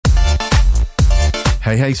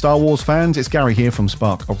Hey Star Wars fans, it's Gary here from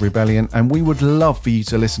Spark of Rebellion, and we would love for you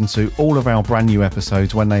to listen to all of our brand new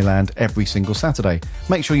episodes when they land every single Saturday.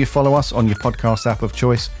 Make sure you follow us on your podcast app of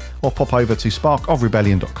choice or pop over to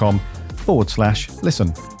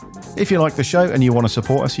sparkofrebellion.com/listen. If you like the show and you want to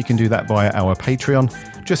support us, you can do that via our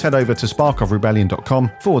Patreon. Just head over to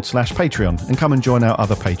sparkofrebellion.com/Patreon and come and join our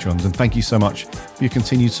other patrons, and thank you so much for your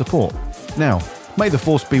continued support. Now, may the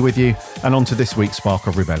Force be with you, and on to this week's Spark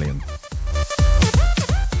of Rebellion.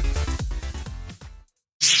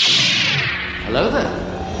 Hello there.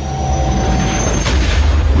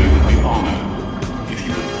 We would be honored if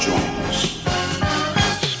you would join us.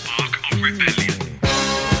 Spark of Rebellion.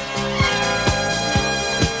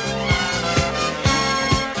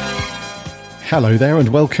 Hello there and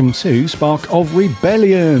welcome to Spark of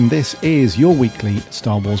Rebellion. This is your weekly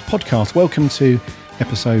Star Wars podcast. Welcome to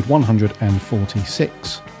episode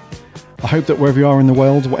 146. I hope that wherever you are in the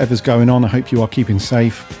world, whatever's going on, I hope you are keeping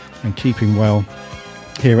safe and keeping well.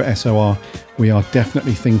 Here at SOR, we are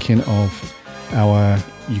definitely thinking of our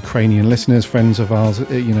Ukrainian listeners, friends of ours,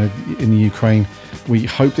 in the Ukraine. We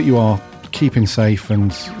hope that you are keeping safe,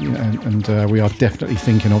 and we are definitely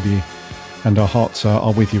thinking of you, and our hearts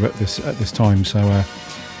are with you at this time. So,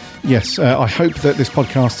 yes, I hope that this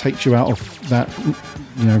podcast takes you out of that,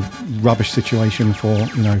 rubbish situation for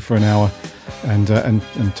an hour, and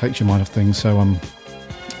takes your mind off things. So,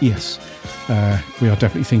 yes. We are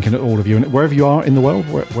definitely thinking of all of you, and wherever you are in the world,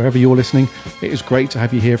 wherever you're listening, it is great to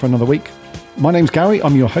have you here for another week. My name's Gary,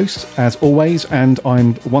 I'm your host as always, and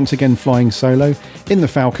I'm once again flying solo in the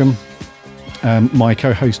Falcon. My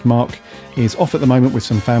co-host Mark is off at the moment with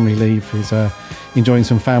some family leave. He's enjoying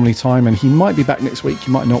some family time, and he might be back next week,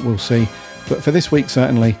 he might not, we'll see. But for this week,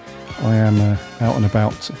 certainly, I am out and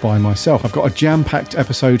about by myself. I've got a jam-packed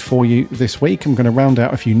episode for you this week. I'm going to round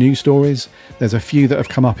out a few news stories. There's a few that have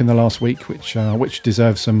come up in the last week which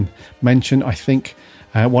deserve some mention, I think.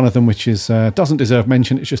 One of them which is doesn't deserve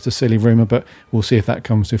mention, it's just a silly rumour, but we'll see if that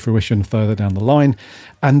comes to fruition further down the line.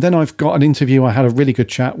 And then I've got an interview. I had a really good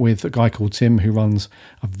chat with a guy called Tim, who runs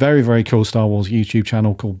a very, very cool Star Wars YouTube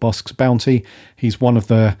channel called Bosk's Bounty. He's one of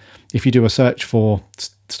the, if you do a search for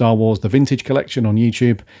Star Wars, the Vintage Collection on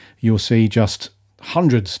YouTube, you'll see just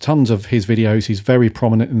tons of his videos. He's very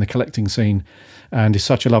prominent in the collecting scene and is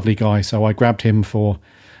such a lovely guy. So I grabbed him for,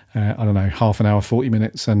 half an hour, 40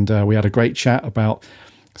 minutes. And we had a great chat about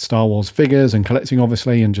Star Wars figures and collecting,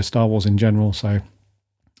 obviously, and just Star Wars in general. So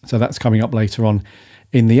that's coming up later on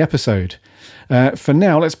in the episode. For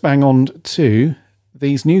now, let's bang on to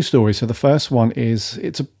these news stories. So the first one is,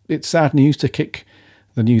 it's sad news to kick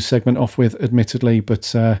the news segment off with, admittedly,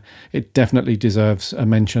 but it definitely deserves a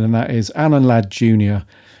mention, and that is Alan Ladd Jr.,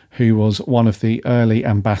 who was one of the early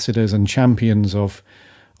ambassadors and champions of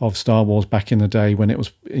Star Wars back in the day when it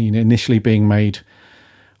was initially being made.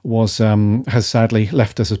 Has sadly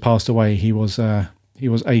left us, has passed away. He was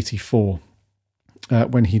 84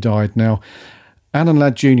 when he died. Now, Alan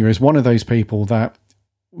Ladd Jr. is one of those people that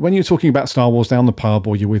when you're talking about Star Wars down the pub,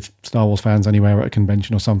 or you're with Star Wars fans anywhere at a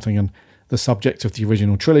convention or something, and the subject of the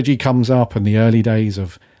original trilogy comes up and the early days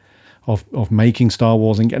of making Star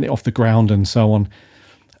Wars and getting it off the ground and so on,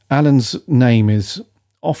 Alan's name is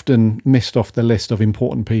often missed off the list of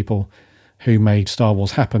important people who made Star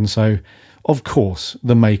Wars happen. So, of course,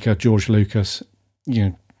 the maker, George Lucas,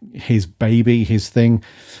 his baby, his thing,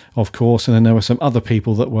 of course. And then there were some other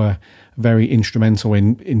people that were very instrumental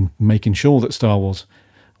in making sure that Star Wars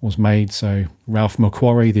was made. So Ralph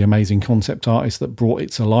McQuarrie, the amazing concept artist that brought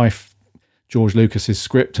it to life, George Lucas's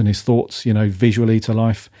script and his thoughts, visually to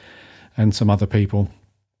life, and some other people,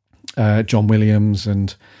 John Williams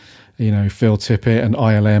and, Phil Tippett and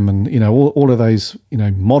ILM and, all of those,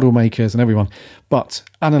 model makers and everyone. But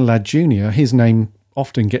Alan Ladd Jr., his name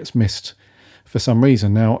often gets missed for some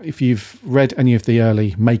reason. Now, if you've read any of the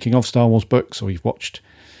early making of Star Wars books, or you've watched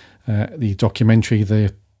the documentary,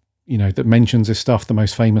 that mentions this stuff, the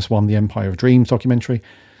most famous one, the Empire of Dreams documentary,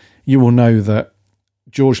 you will know that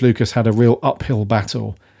George Lucas had a real uphill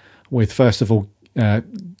battle with, first of all,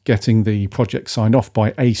 getting the project signed off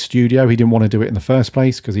by a studio. He didn't want to do it in the first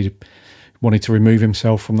place because he wanted to remove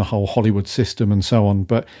himself from the whole Hollywood system and so on.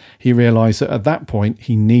 But he realised that at that point,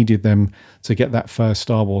 he needed them to get that first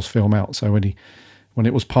Star Wars film out. So when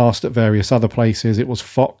it was passed at various other places, it was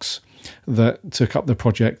Fox that took up the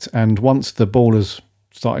project. And once the ball has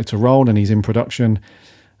started to roll and he's in production,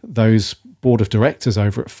 those board of directors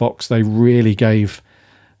over at Fox, they really gave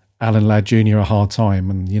Alan Ladd Jr. a hard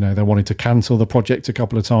time, and they wanted to cancel the project a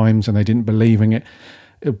couple of times, and they didn't believe in it.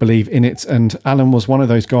 And Alan was one of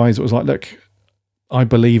those guys that was like, look, I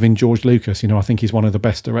believe in George Lucas. I think he's one of the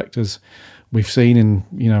best directors we've seen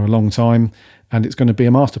in a long time, and it's going to be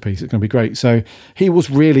a masterpiece. It's going to be great. So he was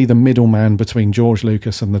really the middleman between George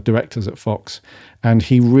Lucas and the directors at Fox, and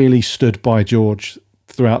he really stood by George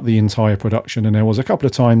throughout the entire production. And there was a couple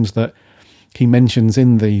of times that he mentions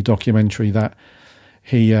in the documentary that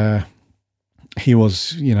he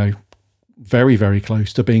was, very, very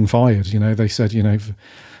close to being fired. They said,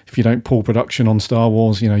 if you don't pull production on Star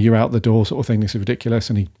Wars, you're out the door, sort of thing. This is ridiculous.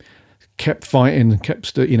 And he kept fighting,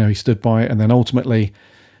 he stood by it. And then ultimately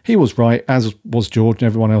he was right, as was George and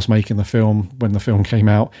everyone else making the film when the film came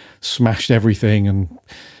out, smashed everything, and,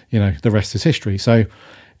 the rest is history. So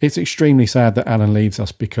it's extremely sad that Alan leaves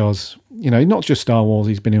us because, not just Star Wars,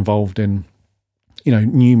 he's been involved in,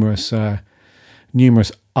 numerous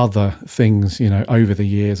other things, over the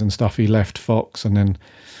years and stuff. He left Fox and then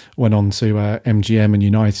went on to MGM and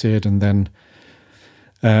United, and then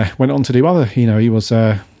went on to do other, he was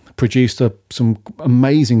produced some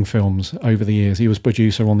amazing films over the years. He was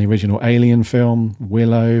producer on the original Alien film,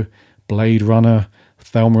 Willow, Blade Runner,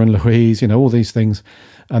 Thelma and Louise, all these things.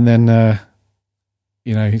 And then,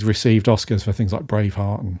 he's received Oscars for things like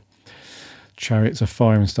Braveheart and Chariots of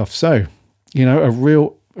Fire and stuff. So, a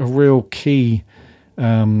real key,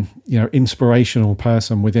 inspirational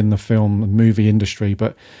person within the film and movie industry.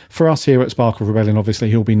 But for us here at Spark of Rebellion, obviously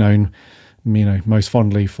he'll be known, most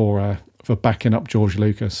fondly for backing up George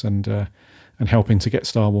Lucas and helping to get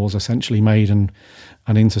Star Wars essentially made and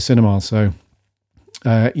into cinemas. So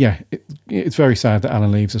it's very sad that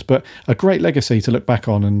Alan leaves us, but a great legacy to look back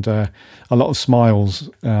on, and a lot of smiles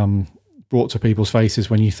brought to people's faces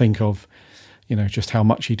when you think of just how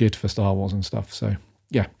much he did for Star Wars and stuff. So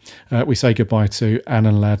we say goodbye to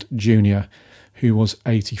Alan Ladd Jr., who was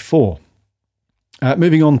 84.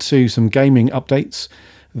 Moving on to some gaming updates.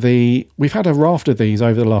 We've had a raft of these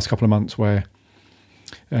over the last couple of months where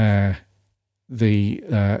the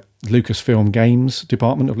Lucasfilm Games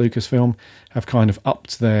department of Lucasfilm have kind of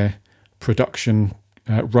upped their production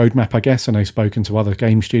roadmap, I guess, and they've spoken to other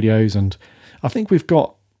game studios, and I think we've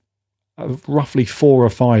got roughly 4 or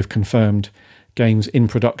 5 confirmed games in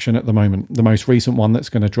production at the moment. The most recent one that's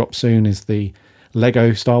going to drop soon is the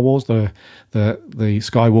Lego Star Wars, the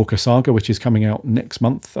Skywalker Saga, which is coming out next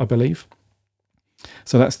month, I believe.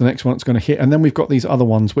 So that's the next one that's going to hit. And then we've got these other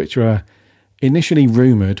ones which are initially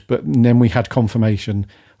rumoured, but then we had confirmation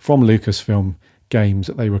from Lucasfilm Games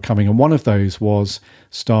that they were coming. And one of those was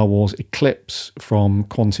Star Wars Eclipse from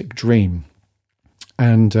Quantic Dream.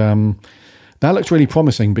 And that looks really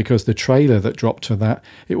promising because the trailer that dropped for that,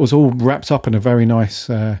 it was all wrapped up in a very nice,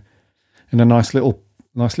 nice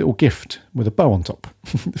little gift with a bow on top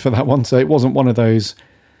for that one. So it wasn't one of those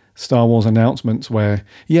Star Wars announcements where,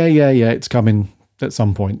 it's coming at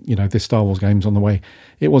some point, this Star Wars game's on the way.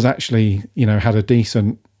 It was actually, had a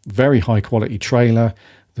decent, very high quality trailer.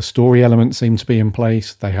 The story element seemed to be in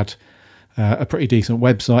place. They had a pretty decent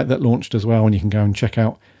website that launched as well, and you can go and check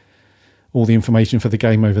out all the information for the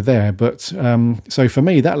game over there. But so for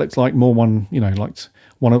me, that looked like more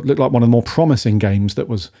looked like one of the more promising games that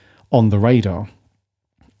was on the radar.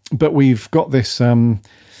 But we've got this, I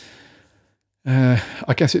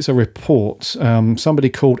guess it's a report. Somebody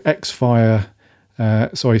called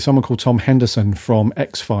someone called Tom Henderson from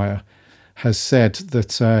Xfire has said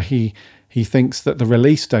that he thinks that the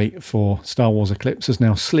release date for Star Wars Eclipse has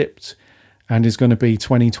now slipped and is going to be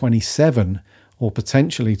 2027 or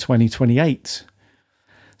potentially 2028.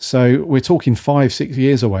 So we're talking 5-6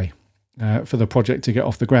 years away for the project to get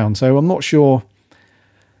off the ground. So I'm not sure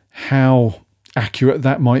how accurate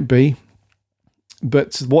that might be,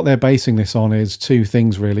 but what they're basing this on is 2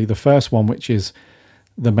 things really. The first one, which is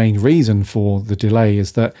the main reason for the delay,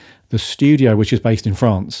 is that the studio, which is based in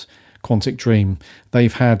France, Quantic Dream,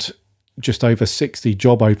 they've had just over 60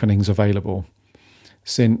 job openings available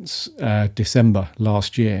since December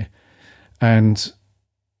last year. And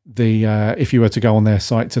if you were to go on their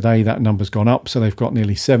site today, that number's gone up. So they've got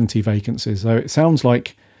nearly 70 vacancies. So it sounds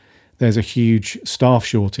like there's a huge staff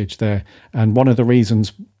shortage there. And one of the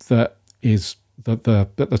reasons that is at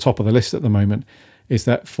the top of the list at the moment is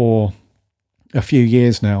that for a few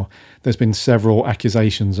years now, there's been several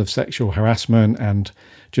accusations of sexual harassment and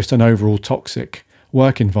just an overall toxic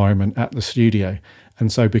work environment at the studio.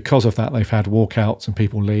 And so because of that, they've had walkouts and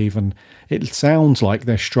people leave, and it sounds like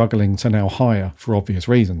they're struggling to now hire for obvious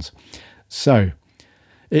reasons. So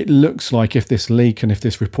it looks like if this leak and if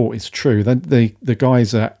this report is true, then the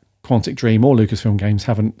guys at Quantic Dream or Lucasfilm Games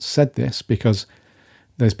haven't said this because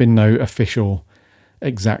there's been no official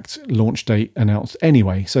exact launch date announced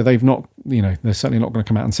anyway. So they've not, they're certainly not going to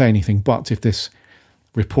come out and say anything. But if this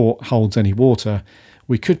report holds any water,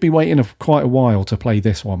 we could be waiting quite a while to play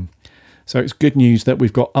this one. So it's good news that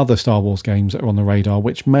we've got other Star Wars games that are on the radar,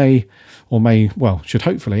 which should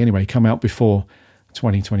hopefully anyway, come out before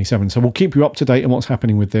 2027. So we'll keep you up to date on what's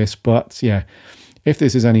happening with this. But yeah, if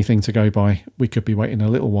this is anything to go by, we could be waiting a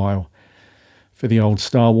little while for the old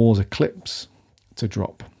Star Wars Eclipse to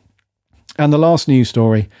drop. And the last news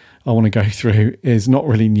story I want to go through is not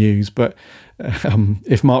really news, but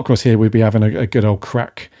if Mark was here, we'd be having a good old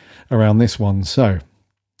crack around this one. So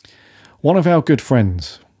one of our good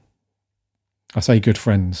friends, I say good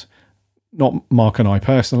friends, not Mark and I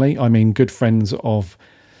personally, I mean good friends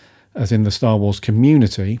as in the Star Wars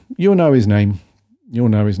community. You'll know his name.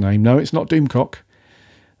 No, it's not Doomcock.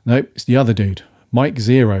 No, it's the other dude, Mike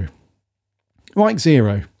Zero. Mike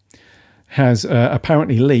Zero has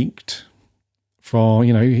apparently leaked for,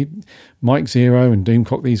 Mike Zero and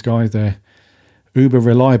Doomcock, these guys, they're uber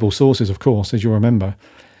reliable sources, of course, as you'll remember,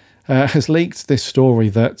 has leaked this story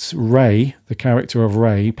that Rey, the character of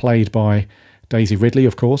Rey, played by Daisy Ridley,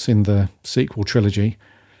 of course, in the sequel trilogy,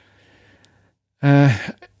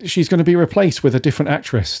 she's going to be replaced with a different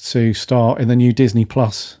actress to star in the new Disney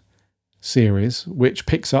Plus series, which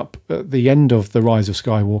picks up at the end of The Rise of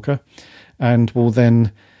Skywalker and will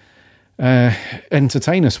then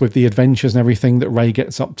entertain us with the adventures and everything that Rey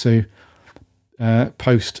gets up to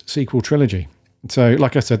post-sequel trilogy. So,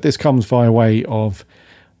 like I said, this comes via way of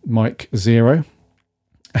Mike Zero,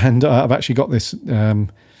 and I've actually got this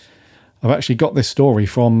story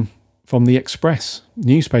from the Express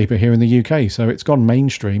newspaper here in the UK. So it's gone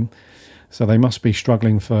mainstream. So they must be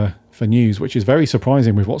struggling for news, which is very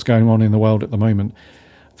surprising with what's going on in the world at the moment,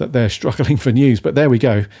 that they're struggling for news. But there we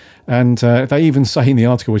go. And they even say in the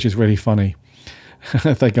article, which is really funny,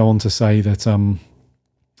 they go on to say that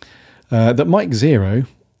that Mike Zero,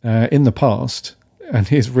 in the past, and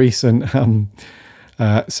his recent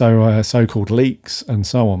so-called leaks and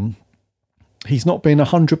so on, he's not been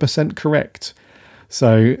 100% correct.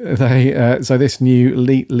 So so this new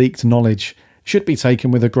leaked knowledge should be taken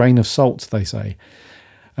with a grain of salt, they say.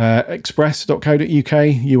 Express.co.uk,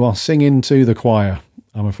 you are singing to the choir,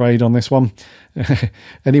 I'm afraid, on this one.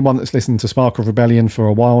 Anyone that's listened to Spark of Rebellion for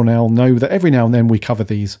a while now know that every now and then we cover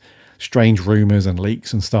these strange rumours and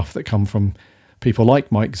leaks and stuff that come from people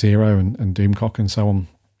like Mike Zero and Doomcock and so on.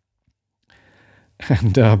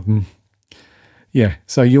 And yeah,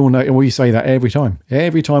 so you'll know, we say that every time.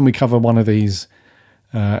 Every time we cover one of these,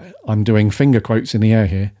 I'm doing finger quotes in the air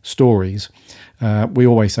here, stories, we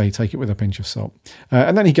always say take it with a pinch of salt.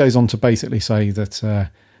 And then he goes on to basically say that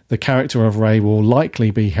the character of Rey will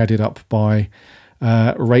likely be headed up by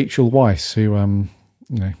Rachel Weisz, who,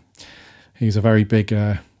 he's a very big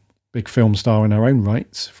film star in her own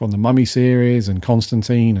right, from the Mummy series and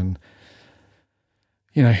Constantine and,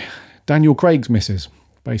 Daniel Craig's missus,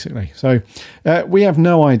 basically. So we have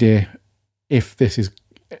no idea if this is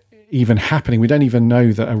even happening. We don't even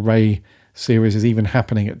know that a Rey series is even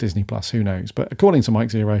happening at Disney Plus. Who knows? But according to Mike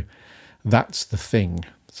Zero, that's the thing.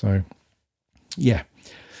 So yeah,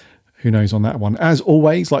 who knows on that one? As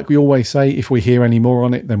always, like we always say, if we hear any more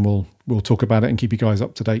on it, then we'll talk about it and keep you guys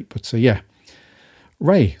up to date. But yeah,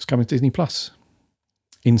 Rey is coming to Disney Plus.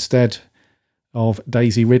 Instead of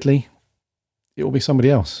Daisy Ridley, it will be somebody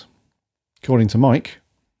else. According to Mike,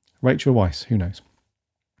 Rachel Weisz, who knows?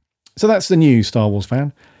 So that's the news, Star Wars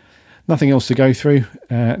fan. Nothing else to go through,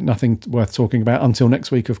 nothing worth talking about until next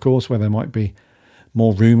week, of course, where there might be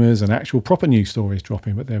more rumours and actual proper news stories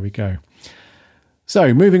dropping, but there we go.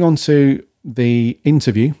 So moving on to the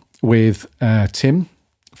interview with Tim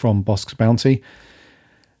from Bossk's Bounty.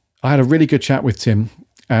 I had a really good chat with Tim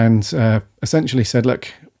and essentially said,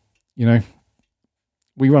 look,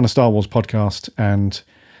 we run a Star Wars podcast and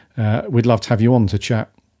we'd love to have you on to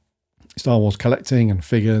chat Star Wars collecting and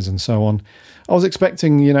figures and so on. I was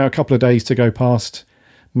expecting, a couple of days to go past.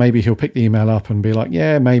 Maybe he'll pick the email up and be like,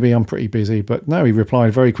 yeah, maybe I'm pretty busy. But no, he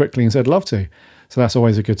replied very quickly and said, love to. So that's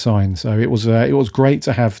always a good sign. So it was great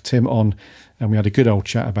to have Tim on, and we had a good old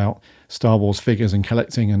chat about Star Wars figures and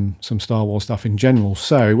collecting and some Star Wars stuff in general.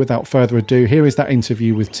 So without further ado, here is that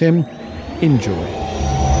interview with Tim. Enjoy.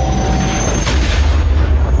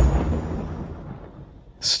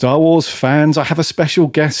 Star Wars fans, I have a special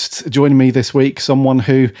guest joining me this week, someone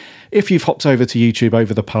who, if you've hopped over to YouTube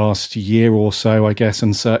over the past year or so, I guess,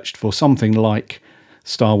 and searched for something like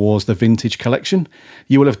Star Wars The Vintage Collection,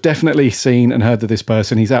 you will have definitely seen and heard of this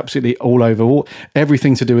person. He's absolutely all over,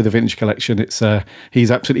 everything to do with the Vintage Collection.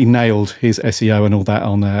 He's absolutely nailed his SEO and all that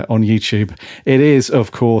on YouTube. It is,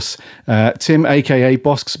 of course, Tim, aka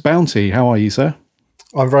Bossk's Bounty. How are you, sir?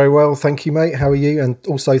 I'm very well, thank you, mate. How are you? And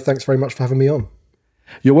also, thanks very much for having me on.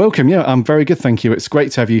 You're welcome. Yeah, I'm very good, thank you. It's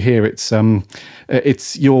great to have you here. It's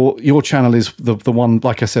your channel is the one,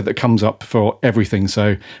 like I said, that comes up for everything.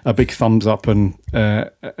 So a big thumbs up and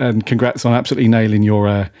congrats on absolutely nailing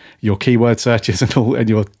your keyword searches and all and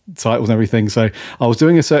your titles and everything. So I was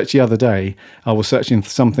doing a search the other day. I was searching for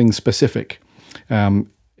something specific in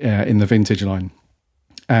the vintage line,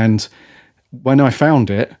 and when I found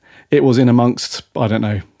it, it was in amongst, I don't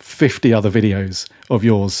know, 50 other videos of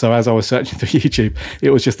yours. So as I was searching through YouTube,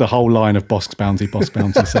 it was just the whole line of Bosk's Bounty.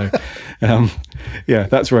 So, yeah,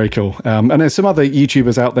 that's very cool. And there's some other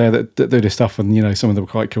YouTubers out there that do this stuff, and, you know, some of them are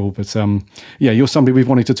quite cool. But, yeah, you're somebody we've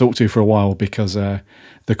wanted to talk to for a while because the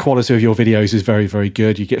quality of your videos is very, very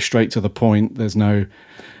good. You get straight to the point. There's no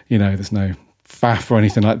faff or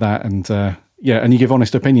anything like that. And, yeah, and you give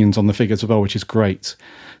honest opinions on the figures as well, which is great.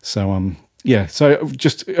 So, yeah, so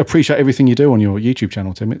just appreciate everything you do on your YouTube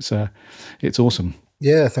channel, Tim. It's awesome.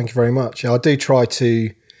 Yeah, thank you very much. I do try to,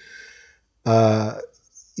 give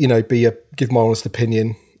my honest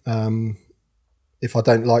opinion. If I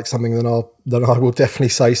don't like something, then I will definitely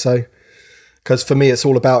say so. Because for me, it's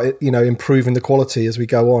all about it, improving the quality as we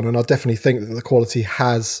go on, and I definitely think that the quality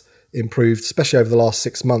has improved, especially over the last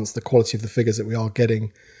 6 months. The quality of the figures that we are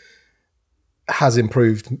getting has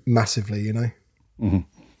improved massively. Mm-hmm.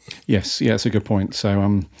 Yes, yeah, it's a good point.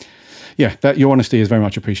 So, yeah, that your honesty is very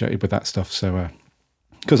much appreciated with that stuff. So,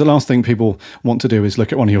 because the last thing people want to do is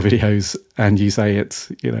look at one of your videos and you say it's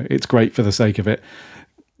great for the sake of it,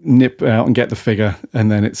 nip out and get the figure,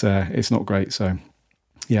 and then it's not great. So,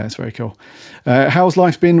 yeah, it's very cool. How's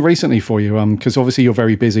life been recently for you? Because obviously you're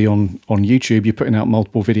very busy on YouTube. You're putting out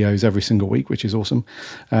multiple videos every single week, which is awesome.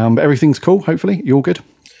 But everything's cool. Hopefully, you're all good.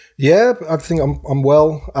 Yeah, I think I'm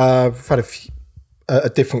well. I've had a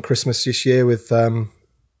different Christmas this year with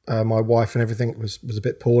my wife and everything was a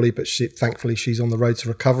bit poorly, but thankfully she's on the road to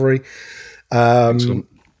recovery. Excellent.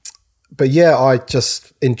 But yeah, I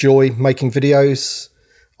just enjoy making videos.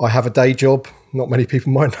 I have a day job. Not many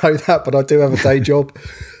people might know that, but I do have a day job.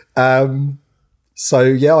 So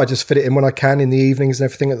yeah, I just fit it in when I can in the evenings and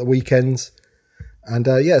everything at the weekends. And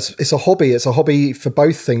yeah, it's a hobby. It's a hobby for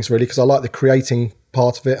both things really, because I like the creating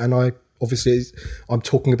part of it, and I'm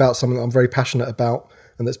talking about something that I'm very passionate about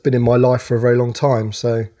and that's been in my life for a very long time.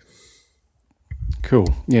 So cool.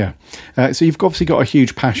 Yeah. So you've obviously got a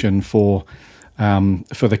huge passion for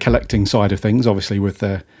the collecting side of things, obviously with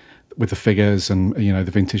the figures and,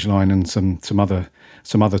 the vintage line and some other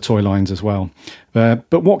toy lines as well. But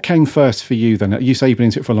what came first for you then? You say you've been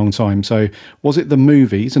into it for a long time. So was it the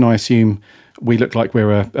movies? And I assume we look like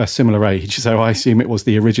we're a similar age, so I assume it was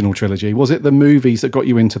the original trilogy. Was it the movies that got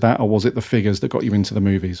you into that, or was it the figures that got you into the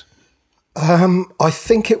movies? I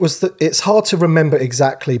think it was it's hard to remember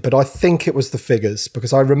exactly, but I think it was the figures,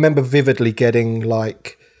 because I remember vividly getting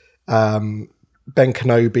like Ben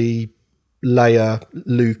Kenobi, Leia,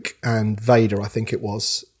 Luke, and Vader, I think it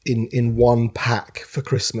was, in one pack for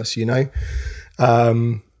Christmas, and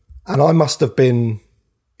I must have been,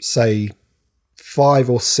 say, 5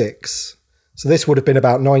 or 6. So this would have been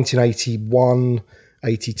about 1981,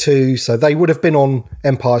 82. So they would have been on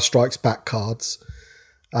Empire Strikes Back cards.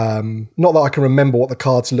 Not that I can remember what the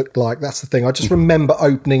cards looked like. That's the thing. I just remember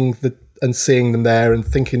opening and seeing them there and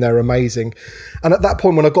thinking they're amazing. And at that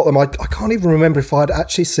point when I got them, I can't even remember if I had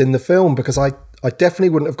actually seen the film, because I definitely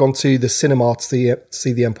wouldn't have gone to the cinema to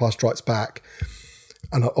see The Empire Strikes Back.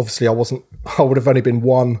 And obviously I would have only been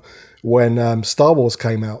 1 when Star Wars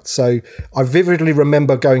came out. So I vividly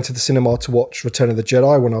remember going to the cinema to watch Return of the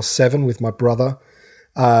Jedi when I was 7 with my brother.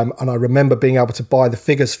 And I remember being able to buy the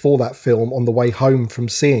figures for that film on the way home from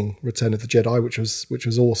seeing Return of the Jedi, which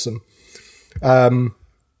was awesome.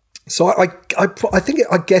 So I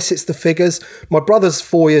guess it's the figures. My brother's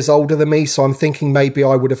 4 years older than me, so I'm thinking maybe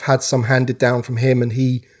I would have had some handed down from him, and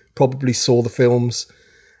he probably saw the films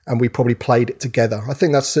and we probably played it together. I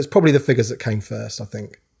think it's probably the figures that came first, I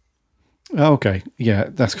think. Okay, yeah,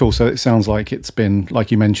 that's cool. So it sounds like it's been, like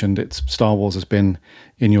you mentioned, Star Wars has been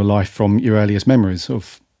in your life from your earliest memories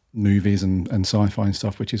of movies and sci-fi and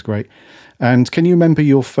stuff, which is great. And can you remember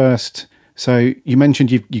your first? So you mentioned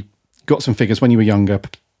you got some figures when you were younger,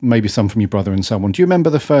 maybe some from your brother and so on. Do you remember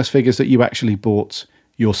the first figures that you actually bought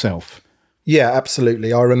yourself? Yeah,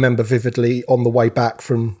 absolutely. I remember vividly on the way back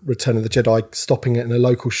from Return of the Jedi, stopping in a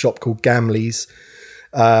local shop called Gamley's.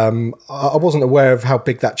 I wasn't aware of how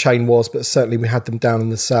big that chain was, but certainly we had them down in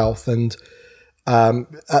the south. And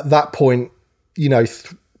at that point, a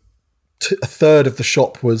third of the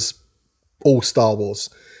shop was all Star Wars.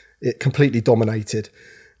 It completely dominated.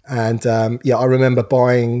 And I remember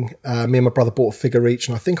buying, me and my brother bought a figure each,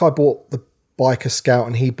 and I think I bought the Biker Scout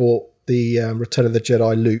and he bought the Return of the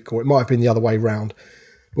Jedi Luke, or it might have been the other way round.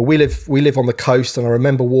 But we live on the coast, and I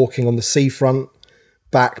remember walking on the seafront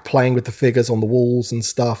back, playing with the figures on the walls and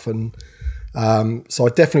stuff. And so I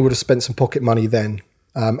definitely would have spent some pocket money then.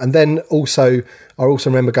 And then I also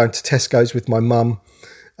remember going to Tesco's with my mum,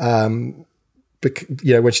 when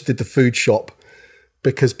she did the food shop,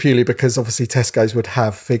 purely because obviously Tesco's would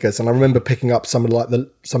have figures. And I remember picking up some of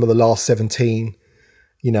the last 17,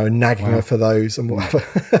 and nagging her for those and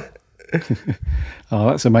whatever. Oh,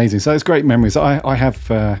 that's amazing. So it's great memories. I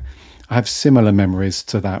have similar memories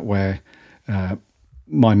to that, where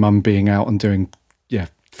my mum being out and doing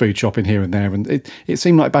food shopping here and there, and it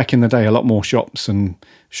seemed like back in the day a lot more shops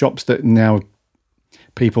that now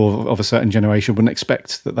people of a certain generation wouldn't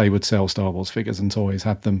expect that they would sell Star Wars figures and toys,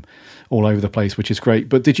 had them all over the place, which is great.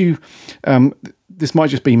 But did you this might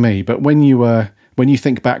just be me, but when you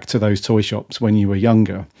think back to those toy shops when you were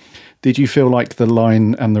younger, did you feel like the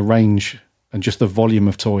line and the range and just the volume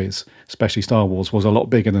of toys, especially Star Wars, was a lot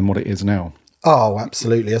bigger than what it is now? Oh,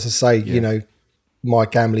 absolutely. As I say, my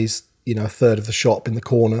Gamley's, a third of the shop in the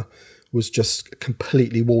corner was just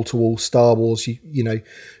completely wall-to-wall Star Wars.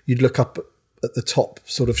 You'd look up at the top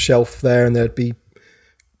sort of shelf there, and there'd be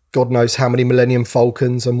God knows how many Millennium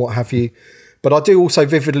Falcons and what have you. But I do also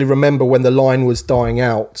vividly remember when the line was dying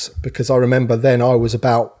out, because I remember then I was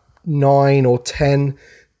about 9 or 10,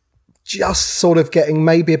 just sort of getting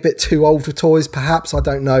maybe a bit too old for toys, perhaps. I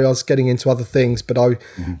don't know. I was getting into other things, but I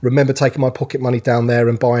remember taking my pocket money down there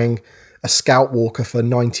and buying a Scout Walker for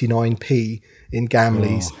 99p in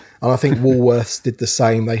Gamley's. And I think Woolworths did the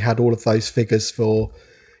same. They had all of those figures for,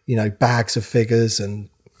 bags of figures and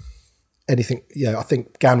anything. I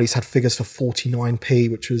think Gamley's had figures for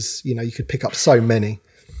 49p, which was, you could pick up so many.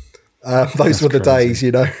 Those were the days,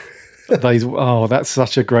 That's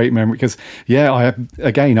such a great memory, because I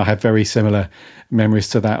have very similar memories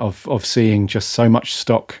to that of seeing just so much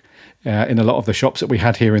stock in a lot of the shops that we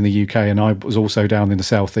had here in the UK, and I was also down in the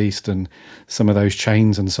southeast and some of those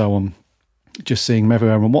chains and so on, just seeing them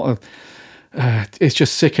everywhere. And it's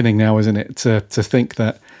just sickening now, isn't it, to think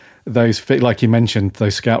that those, like you mentioned,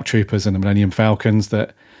 those Scout Troopers and the Millennium Falcons,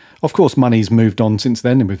 that of course money's moved on since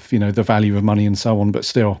then with the value of money and so on, but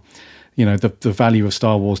still, the value of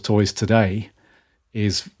Star Wars toys today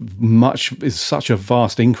is such a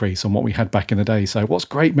vast increase on what we had back in the day. So what's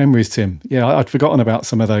great memories, Tim? I'd forgotten about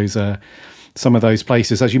some of those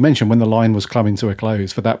places, as you mentioned, when the line was coming to a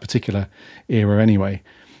close for that particular era anyway,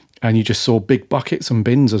 and you just saw big buckets and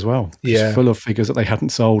bins as well, just full of figures that they hadn't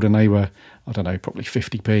sold, and they were, I don't know, probably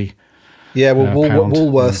 50p.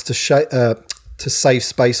 Woolworths to save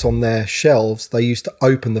space on their shelves, they used to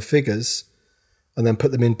open the figures and then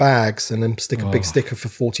put them in bags and then stick a big sticker for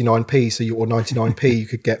 49p, or 99p. You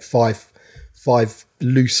could get five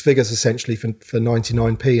loose figures essentially for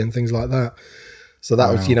 99p and things like that. So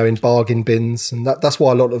that was, in bargain bins, and that's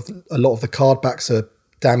why a lot of the card backs are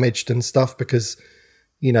damaged and stuff, because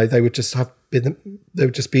they would just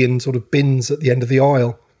be in sort of bins at the end of the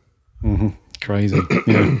aisle. Mm-hmm. Crazy.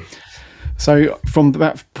 Yeah. So from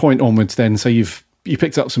that point onwards, then, so you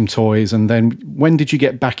picked up some toys, and then when did you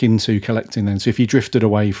get back into collecting then? So if you drifted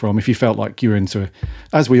away from, if you felt like you were into,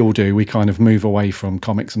 as we all do, we kind of move away from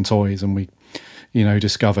comics and toys, and we,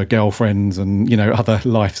 discover girlfriends and, other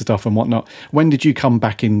life stuff and whatnot. When did you come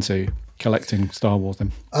back into collecting Star Wars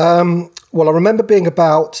then? Well, I remember being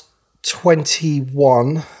about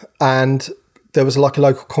 21, and there was like a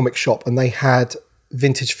local comic shop, and they had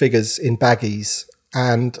vintage figures in baggies.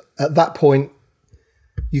 And at that point,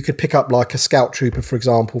 you could pick up like a Scout Trooper, for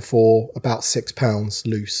example, for about £6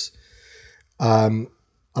 loose. And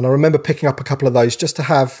I remember picking up a couple of those just to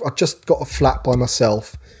have. I just got a flat by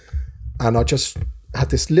myself, and I just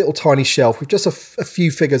had this little tiny shelf with just a few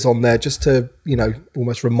figures on there, just to,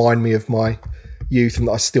 almost remind me of my youth and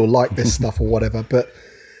that I still like this stuff or whatever. But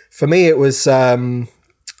for me, it was about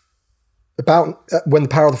when the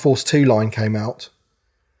Power of the Force 2 line came out.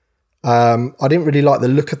 I didn't really like the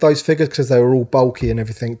look of those figures because they were all bulky and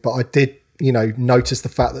everything, but I did, notice the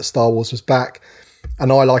fact that Star Wars was back,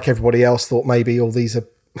 and I, like everybody else, thought maybe all these are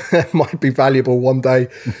might be valuable one day.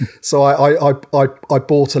 So I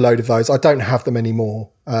bought a load of those. I don't have them anymore,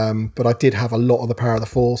 but I did have a lot of the Power of the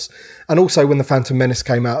Force, and also when the Phantom Menace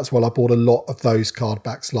came out as well, I bought a lot of those card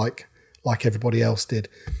backs like everybody else did.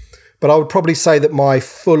 But I would probably say that my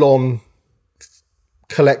full-on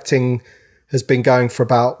collecting has been going for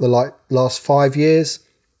about the last 5 years,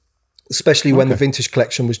 especially when the vintage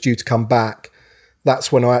collection was due to come back.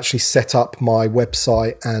 That's when I actually set up my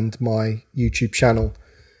website and my YouTube channel,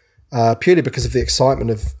 purely because of the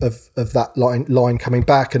excitement of that line coming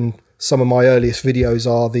back. And some of my earliest videos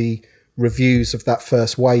are the reviews of that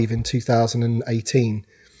first wave in 2018.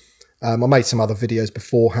 I made some other videos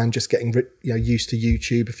beforehand, just getting used to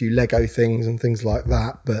YouTube, a few Lego things and things like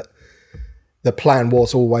that. But the plan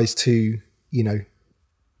was always to,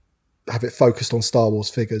 have it focused on Star Wars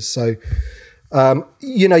figures. So,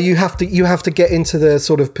 you have to get into the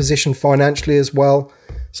sort of position financially as well.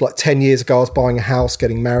 It's like 10 years ago, I was buying a house,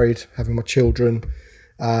 getting married, having my children.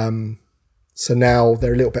 So now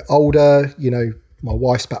they're a little bit older, my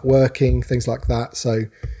wife's back working, things like that. So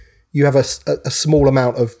you have a small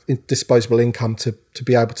amount of disposable income to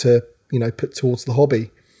be able to, put towards the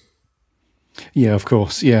hobby. Yeah, of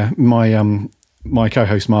course. Yeah. My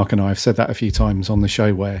co-host Mark and I have said that a few times on the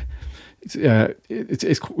show where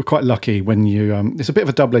it's quite lucky when you, it's a bit of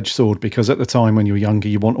a double-edged sword because at the time when you were younger,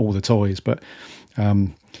 you want all the toys, but,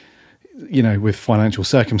 with financial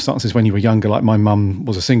circumstances when you were younger, like my mum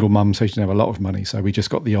was a single mum, so she didn't have a lot of money. So we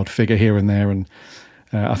just got the odd figure here and there. And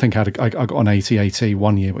I think I got an AT-AT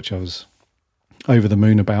one year, which I was over the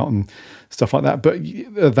moon about and stuff like that. But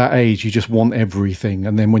at that age, you just want everything.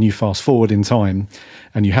 And then when you fast forward in time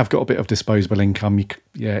and you have got a bit of disposable income,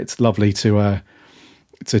 it's lovely to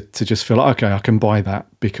just feel like, okay, I can buy that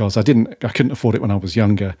because I couldn't afford it when I was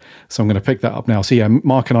younger. So I'm going to pick that up now. So yeah,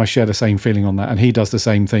 Mark and I share the same feeling on that. And he does the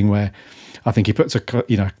same thing where I think he puts a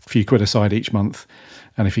few quid aside each month.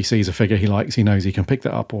 And if he sees a figure he likes, he knows he can pick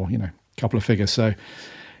that up or, a couple of figures. So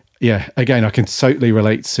yeah, again, I can totally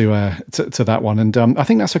relate to that one. And I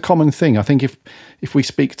think that's a common thing. I think if we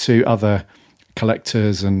speak to other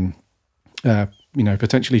collectors and,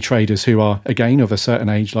 potentially traders who are, again, of a certain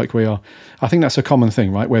age like we are, I think that's a common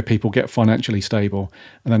thing, right? Where people get financially stable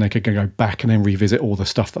and then they could go back and then revisit all the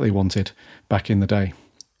stuff that they wanted back in the day.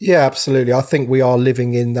 Yeah, absolutely. I think we are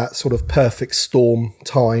living in that sort of perfect storm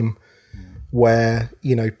time where,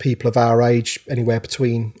 people of our age, anywhere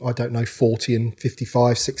between, 40 and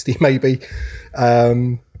 55, 60 maybe,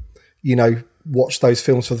 watched those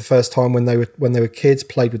films for the first time when they were kids,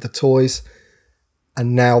 played with the toys,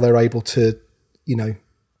 and now they're able to,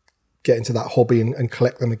 get into that hobby and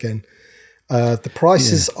collect them again. The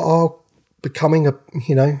prices are becoming a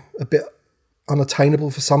bit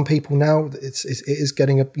unattainable for some people now. It is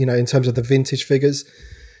getting in terms of the vintage figures,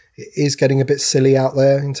 it is getting a bit silly out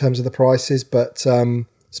there in terms of the prices, but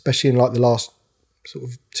especially in like the last sort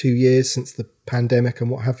of 2 years since the pandemic and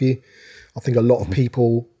what have you, I think a lot of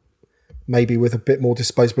people maybe with a bit more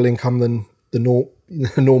disposable income than the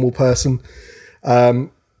normal person,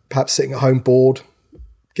 perhaps sitting at home bored,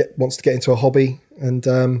 wants to get into a hobby. And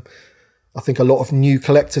I think a lot of new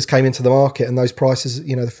collectors came into the market and those prices,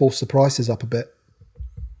 they forced the prices up a bit.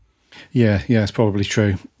 Yeah, it's probably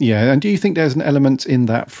true. Yeah, and do you think there's an element in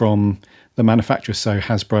that from the manufacturers, so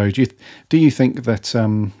Hasbro? Do you think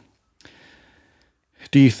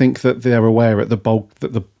that they're aware at the bulk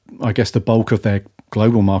that the bulk of their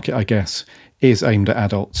global market, is aimed at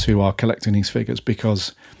adults who are collecting these figures?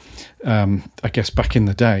 Because I guess back in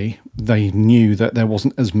the day, they knew that there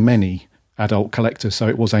wasn't as many adult collectors, so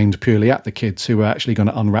it was aimed purely at the kids who were actually going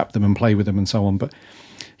to unwrap them and play with them and so on. But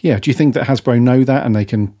yeah, do you think that Hasbro know that and they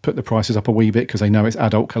can put the prices up a wee bit because they know it's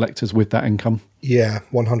adult collectors with that income? Yeah,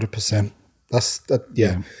 100%.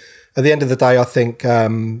 Yeah. At the end of the day, I think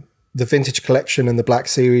the vintage collection and the Black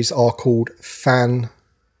Series are called fan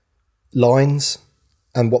lines,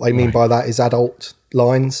 and what they mean by that is adult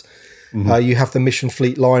lines. Mm-hmm. You have the Mission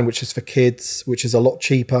Fleet line, which is for kids, which is a lot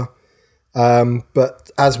cheaper.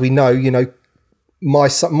 But as we know, my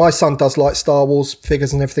son does like Star Wars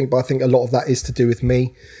figures and everything, but I think a lot of that is to do with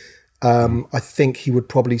me. I think he would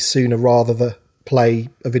probably sooner rather play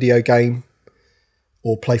a video game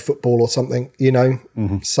or play football or something,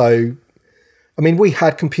 Mm-hmm. So, I mean, we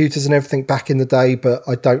had computers and everything back in the day, but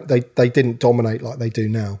they didn't dominate like they do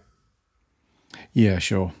now. Yeah,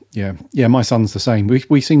 sure. Yeah. My son's the same.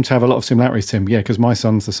 We seem to have a lot of similarities, Tim. Yeah, because my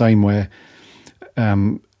son's the same. Where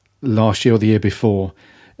last year or the year before,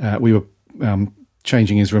 we were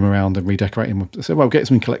changing his room around and redecorating. I said, "Well, get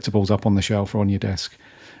some collectibles up on the shelf or on your desk."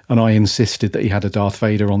 And I insisted that he had a Darth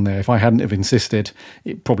Vader on there. If I hadn't have insisted,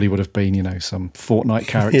 it probably would have been, some Fortnite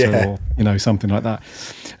character or something like that.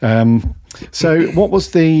 So what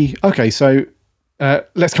was okay? So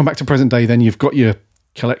let's come back to present day. Then you've got your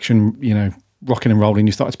collection, rocking and rolling.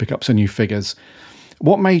 You started to pick up some new figures.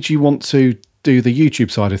 What made you want to do the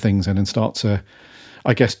YouTube side of things and start to,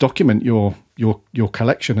 I guess, document your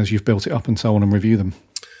collection as you've built it up and so on and review them?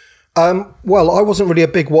 Well, I wasn't really a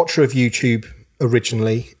big watcher of YouTube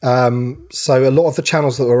originally. So a lot of the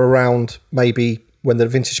channels that were around maybe when the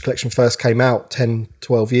vintage collection first came out 10,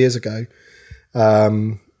 12 years ago, I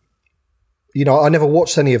never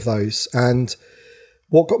watched any of those. And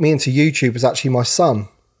what got me into YouTube was actually my son.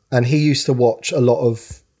 And he used to watch a lot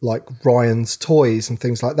of like Ryan's Toys and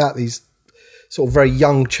things like that. These sort of very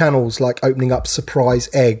young channels like opening up surprise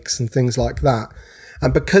eggs and things like that.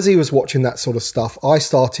 And because he was watching that sort of stuff, I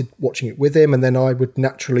started watching it with him, and then I would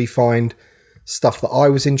naturally find stuff that I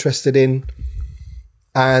was interested in.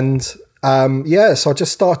 And so I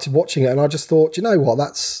just started watching it, and I just thought, you know what,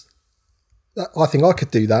 I think I could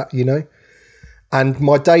do that, you know. And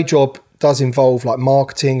my day job does involve like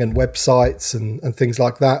marketing and websites and things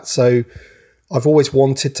like that. So I've always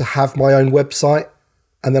wanted to have my own website.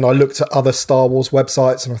 And then I looked at other Star Wars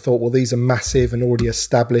websites and I thought, well, these are massive and already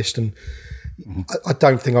established, and I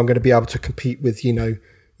don't think I'm going to be able to compete with, you know,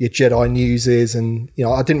 your Jedi Newses, and, you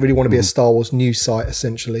know, I didn't really want to be a Star Wars news site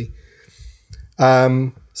essentially.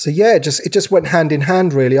 So yeah, it just went hand in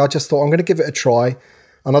hand really. I just thought I'm going to give it a try,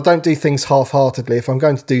 and I don't do things half-heartedly. If I'm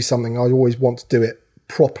going to do something, I always want to do it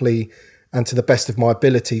properly and to the best of my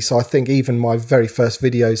ability. So I think even my very first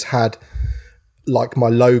videos had like my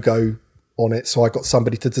logo on it, so I got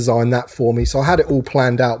somebody to design that for me. So I had it all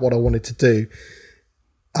planned out what I wanted to do.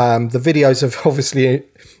 The videos have obviously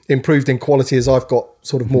improved in quality as I've got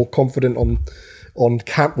sort of more confident on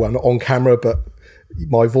camera, but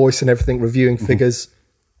my voice and everything, reviewing figures,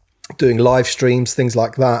 doing live streams, things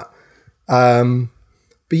like that.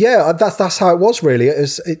 But yeah, that's how it was really.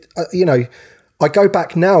 You know, I go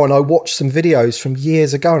back now and I watch some videos from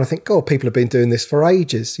years ago and I think, God, people have been doing this for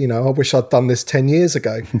ages. You know, I wish I'd done this 10 years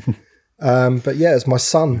ago. But yeah, it's my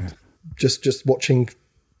son just watching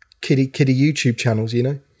kiddie YouTube channels, you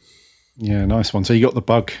know. Yeah, nice one. So you got the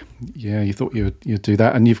bug. Yeah, you thought you'd do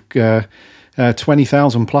that, and you've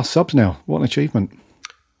 20,000 plus subs now. What an achievement!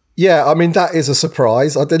 Yeah, I mean that is a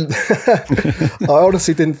surprise. I didn't. I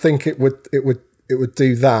honestly didn't think it would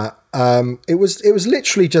do that. It was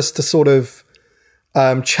literally just to sort of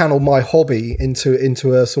channel my hobby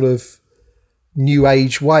into a sort of new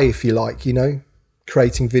age way, if you like. You know,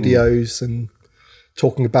 creating videos and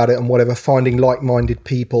talking about it and whatever, finding like-minded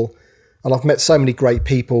people. And I've met so many great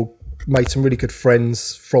people, made some really good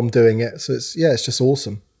friends from doing it. So it's just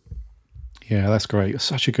awesome. Yeah, that's great. It's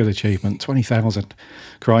such a good achievement. 20,000,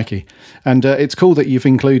 crikey. And it's cool that you've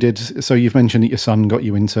included, so you've mentioned that your son got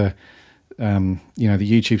you into, you know, the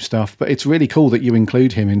YouTube stuff, but it's really cool that you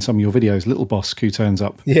include him in some of your videos, Little Boss, who turns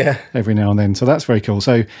up every now and then. So that's very cool.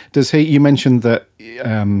 So you mentioned that,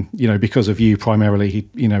 you know, because of you primarily,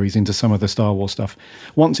 he's into some of the Star Wars stuff.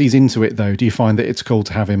 Once he's into it though, do you find that it's cool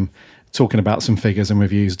to have him talking about some figures and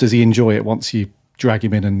reviews? Does he enjoy it once you drag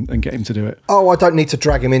him in and get him to do it? Oh, I don't need to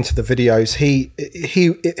drag him into the videos.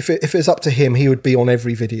 If it's up to him, he would be on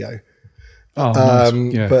every video. Oh, nice.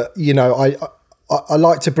 Yeah. But you know, I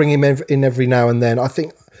like to bring him in every now and then. I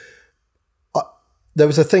think there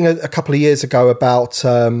was a thing a couple of years ago about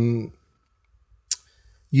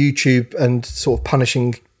YouTube and sort of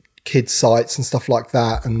punishing kids sites and stuff like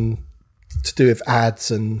that, and to do with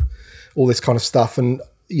ads and all this kind of stuff. And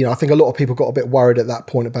you know, I think a lot of people got a bit worried at that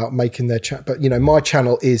point about making their chat. But, you know, my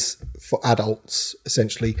channel is for adults,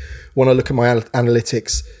 essentially. When I look at my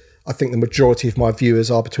analytics, I think the majority of my viewers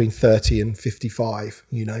are between 30 and 55,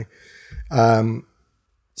 you know.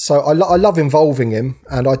 So I love involving him,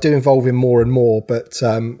 and I do involve him more and more. But,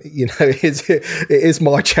 you know, it is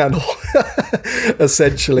my channel,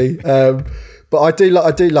 essentially. But I do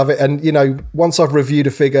love it. And, you know, once I've reviewed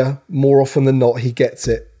a figure, more often than not, he gets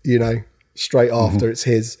it, you know. Straight after it's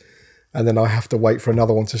his, and then I have to wait for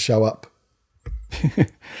another one to show up. Oh,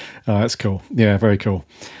 that's cool. Yeah, very cool.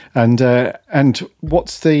 And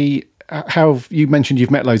what's the how you mentioned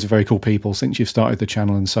you've met loads of very cool people since you've started the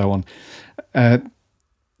channel and so on.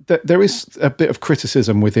 There is a bit of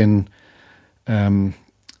criticism within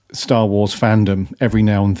Star Wars fandom every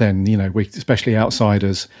now and then. You know, especially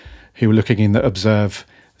outsiders who are looking in that observe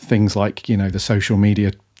things like, you know, the social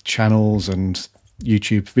media channels and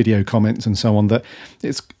YouTube video comments and so on, that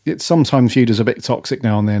it's sometimes viewed as a bit toxic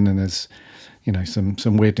now and then, and there's, you know, some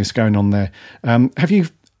weirdness going on there. Have you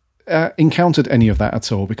encountered any of that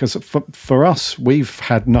at all? Because for us, we've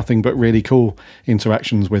had nothing but really cool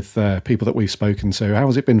interactions with people that we've spoken to. How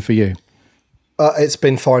has it been for you? It's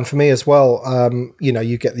been fine for me as well. You know,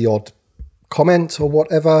 you get the odd comment or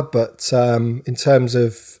whatever, but in terms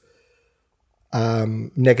of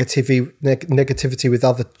negativity with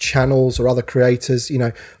other channels or other creators, you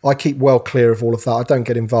know, I keep well clear of all of that. I don't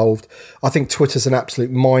get involved. I think Twitter's an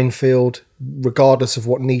absolute minefield. Regardless of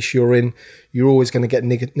what niche you're in, you're always going to get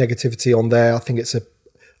negativity on there. I think it's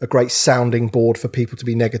a great sounding board for people to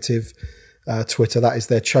be negative. Twitter, that is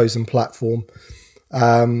their chosen platform.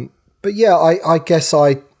 But yeah, I guess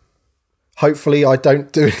hopefully I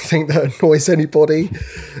don't do anything that annoys anybody.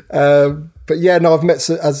 But yeah, no, I've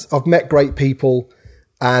met great people,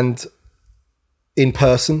 and in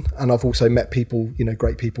person, and I've also met people,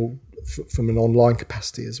 great people from an online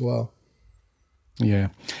capacity as well. Yeah.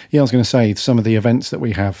 I was going to say, some of the events that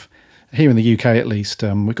we have here in the UK, at least,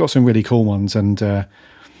 we've got some really cool ones, and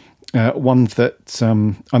one that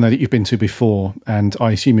I know that you've been to before, and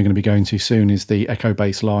I assume you're going to be going to soon, is the Echo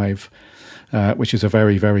Base Live, which is a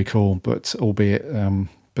very, very cool, but albeit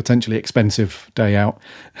potentially expensive day out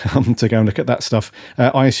to go and look at that stuff.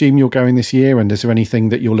 I assume you're going this year, and is there anything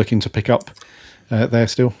that you're looking to pick up there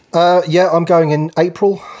still? Yeah, I'm going in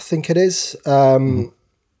April, I think it is.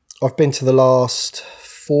 I've been to the last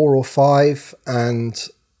 4 or 5, and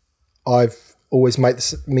I've always meet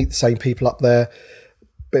the same people up there.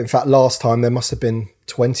 But in fact, last time there must have been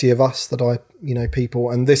 20 of us people.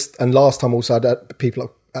 And last time also I had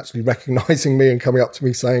people actually recognising me and coming up to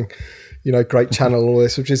me saying, great channel, all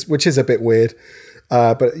this, which is a bit weird.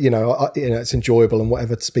 But it's enjoyable and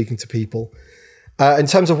whatever, speaking to people. In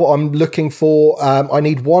terms of what I'm looking for, I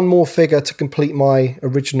need one more figure to complete my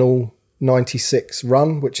original 96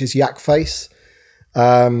 run, which is Yak Face.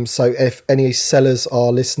 So if any sellers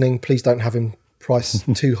are listening, please don't have him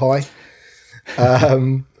priced too high.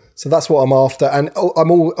 So that's what I'm after. And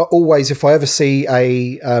I'm always, if I ever see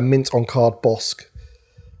a mint on card Bosk,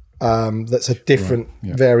 that's a different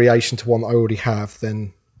variation to one that I already have,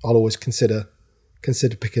 then I'll always consider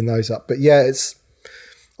picking those up. But yeah,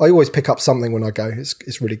 I always pick up something when I go.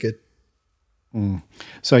 It's really good.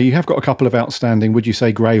 So you have got a couple of outstanding, would you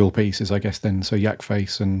say, Grail pieces, I guess, then? So Yak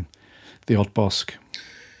Face and the odd Bosk.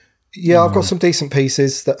 Yeah, I've got some decent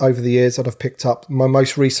pieces that over the years that I've picked up. My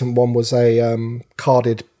most recent one was a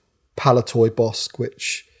carded Palatoy Bosk,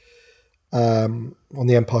 which on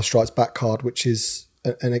the Empire Strikes Back card, which is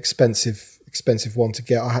an expensive one to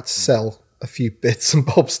get. I had to sell a few bits and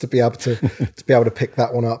bobs to be able to pick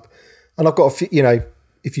that one up. And I've got a few,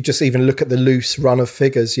 if you just even look at the loose run of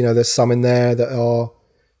figures, there's some in there that are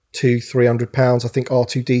 £200-300. I think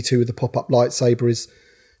R2D2 with the pop-up lightsaber is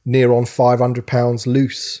near on £500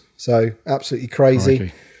 loose. So absolutely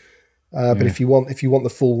crazy. But if you want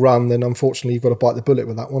the full run, then unfortunately you've got to bite the bullet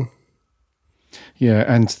with that one. Yeah,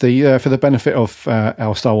 and the for the benefit of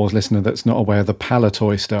our Star Wars listener that's not aware, the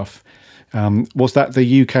Palatoy stuff, was that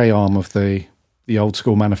the UK arm of the old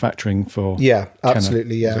school manufacturing for? Yeah, Kenner?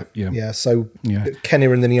 absolutely. Yeah. So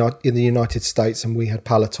Kenner in the United States, and we had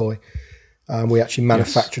Palatoy. We actually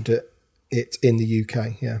manufactured it in the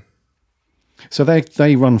UK. Yeah. So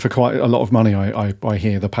they run for quite a lot of money. I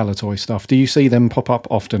hear the Palatoy stuff. Do you see them pop up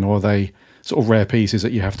often, or are they sort of rare pieces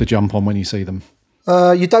that you have to jump on when you see them?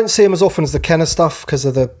 You don't see them as often as the Kenner stuff because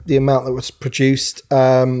of the amount that was produced,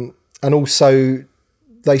 and also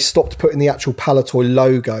they stopped putting the actual Palatoy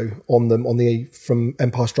logo on them from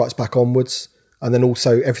Empire Strikes Back onwards, and then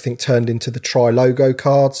also everything turned into the Tri-logo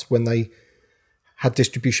cards when they had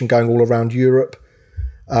distribution going all around Europe.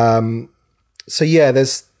 So yeah,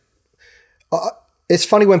 it's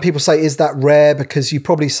funny when people say, is that rare? Because you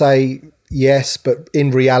probably say yes, but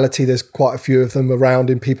in reality, there's quite a few of them around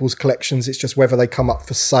in people's collections. It's just whether they come up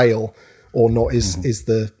for sale or not is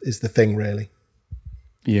the thing, really.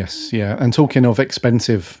 Yes, yeah. And talking of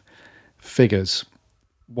expensive figures,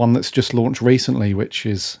 one that's just launched recently, which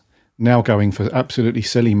is now going for absolutely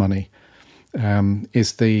silly money,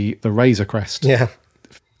 is the Razor Crest. Yeah.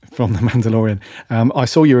 From The Mandalorian. I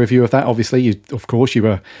saw your review of that. Obviously, you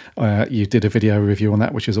did a video review on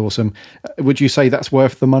that, which is awesome. Would you say that's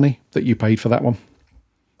worth the money that you paid for that one?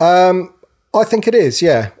 I think it is,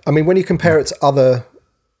 yeah. I mean, when you compare it to other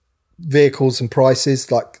vehicles and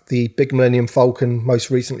prices, like the big Millennium Falcon most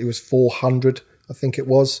recently was $400, I think it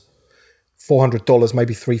was. $400,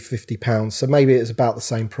 maybe £350. So maybe it's about the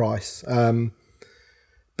same price.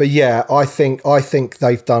 But yeah, I think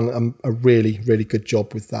they've done a really, really good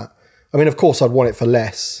job with that. I mean, of course, I'd want it for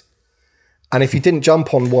less. And if you didn't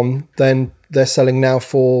jump on one, then they're selling now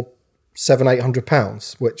for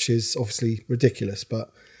 £700-800, which is obviously ridiculous.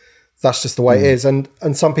 But that's just the way it is. And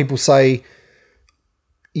some people say,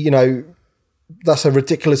 that's a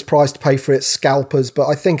ridiculous price to pay for it, scalpers. But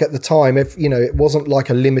I think at the time, if it wasn't like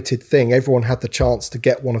a limited thing, everyone had the chance to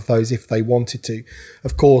get one of those if they wanted to.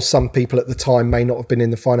 Of course, some people at the time may not have been in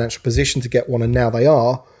the financial position to get one, and now they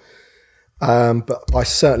are. But I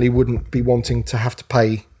certainly wouldn't be wanting to have to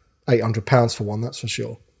pay £800 for one, that's for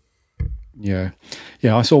sure. Yeah.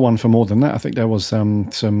 I saw one for more than that. I think there was some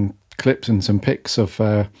clips and some pics of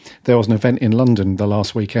there was an event in London the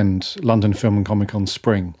last weekend, London Film and Comic Con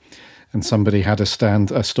Spring. And somebody had a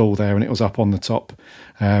stall there, and it was up on the top,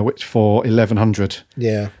 which for 1,100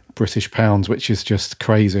 British pounds, which is just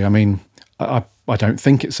crazy. I mean, I I don't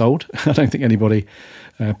think it sold. I don't think anybody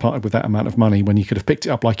parted with that amount of money when you could have picked it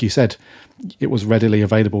up. Like you said, it was readily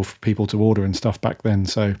available for people to order and stuff back then.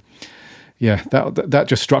 So yeah, that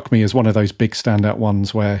just struck me as one of those big standout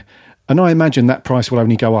ones where, and I imagine that price will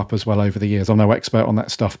only go up as well over the years. I'm no expert on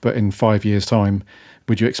that stuff, but in 5 years' time,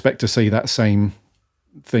 would you expect to see that same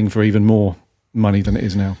thing for even more money than it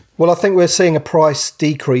is now? Well, I think we're seeing a price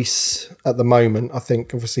decrease at the moment. I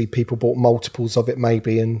think obviously people bought multiples of it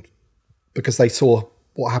maybe, and because they saw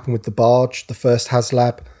what happened with the barge, the first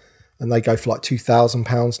HasLab, and they go for like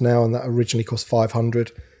 £2,000 now, and that originally cost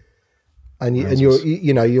 500. And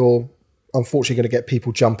you're unfortunately going to get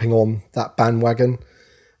people jumping on that bandwagon.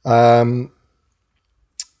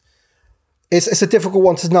 It's a difficult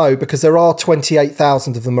one to know because there are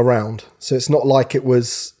 28,000 of them around. So it's not like it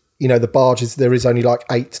was, the barges, there is only like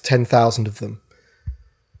 8 to 10,000 of them.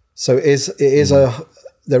 So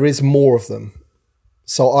there is more of them.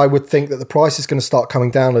 So I would think that the price is going to start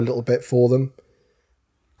coming down a little bit for them.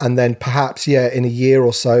 And then perhaps, in a year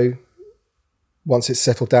or so, once it's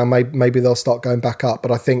settled down, maybe they'll start going back up.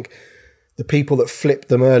 But I think the people that flipped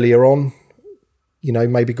them earlier on,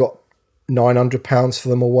 maybe got £900 for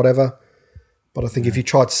them or whatever. But I think if you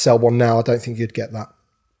tried to sell one now, I don't think you'd get that.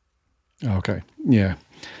 Okay. Yeah.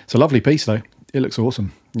 It's a lovely piece, though. It looks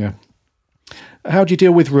awesome. Yeah. How do you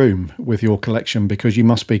deal with room with your collection? Because you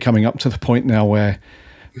must be coming up to the point now where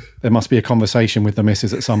there must be a conversation with the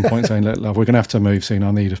missus at some point saying, look, love, we're going to have to move soon.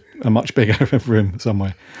 I need a much bigger room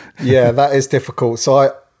somewhere. Yeah, that is difficult.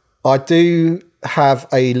 So I do have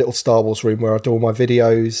a little Star Wars room where I do all my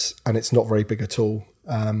videos, and it's not very big at all.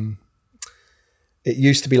 It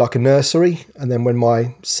used to be like a nursery, and then when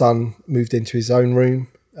my son moved into his own room,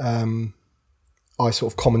 I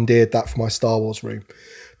sort of commandeered that for my Star Wars room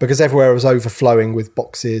because everywhere was overflowing with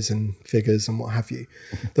boxes and figures and what have you.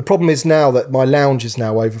 The problem is now that my lounge is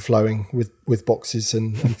now overflowing with boxes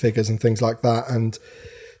and figures and things like that. And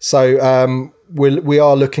so we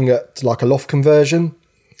are looking at like a loft conversion,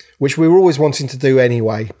 which we were always wanting to do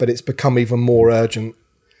anyway, but it's become even more urgent.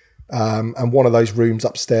 And one of those rooms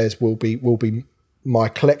upstairs will be my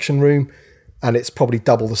collection room, and it's probably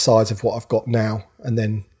double the size of what I've got now. And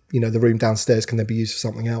then, the room downstairs can then be used for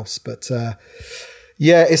something else. But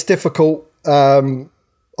it's difficult.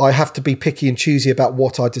 I have to be picky and choosy about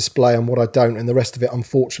what I display and what I don't. And the rest of it,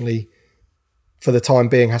 unfortunately, for the time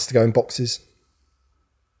being, has to go in boxes.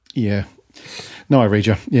 Yeah. No, I read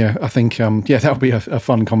you. Yeah, I think, that'll be a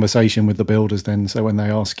fun conversation with the builders then. So when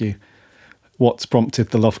they ask you what's prompted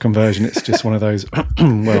the loft conversion, it's just one of those,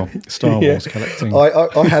 Star Wars collecting.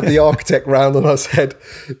 I had the architect round and I said,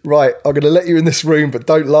 right, I'm going to let you in this room, but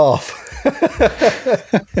don't laugh.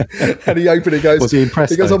 And he opened it, Was he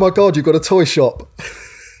impressed? He goes, though? oh my God, you've got a toy shop.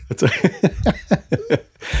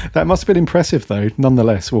 That must have been impressive though,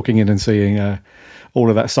 nonetheless, walking in and seeing all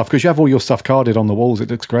of that stuff, because you have all your stuff carded on the walls.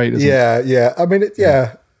 It looks great, doesn't it? Yeah. I mean,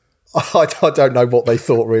 I don't know what they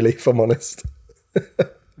thought really, if I'm honest.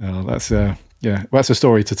 Oh, that's that's a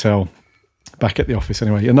story to tell back at the office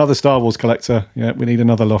anyway. Another Star Wars collector. Yeah, we need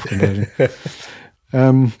another loft conversion.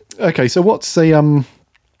 Okay, so what's the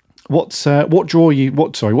what drew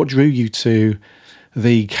you to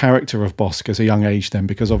the character of Bossk as a young age then?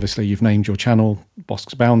 Because obviously you've named your channel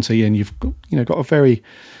Bossk's Bounty, and you've got a very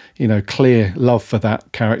clear love for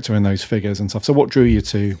that character and those figures and stuff. So what drew you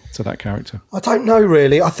to that character? I don't know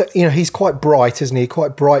really. I think he's quite bright, isn't he?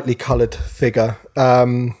 Quite brightly coloured figure.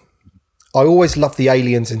 I always loved the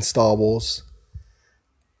aliens in Star Wars,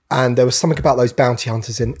 and there was something about those bounty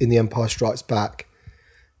hunters in The Empire Strikes Back.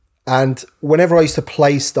 And whenever I used to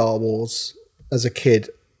play Star Wars as a kid,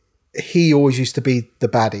 he always used to be the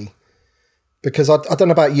baddie. Because I don't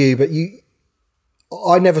know about you, but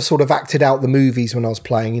I never sort of acted out the movies when I was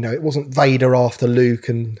playing. It wasn't Vader after Luke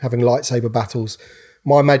and having lightsaber battles.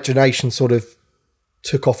 My imagination sort of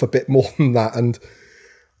took off a bit more than that. And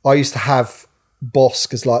I used to have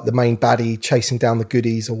Bossk as like the main baddie chasing down the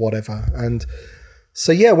goodies or whatever. And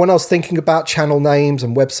so, when I was thinking about channel names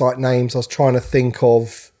and website names, I was trying to think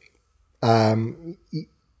of,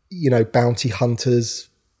 bounty hunters.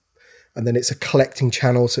 And then it's a collecting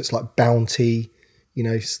channel, so it's like bounty,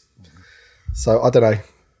 So I don't know.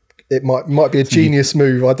 It might be a genius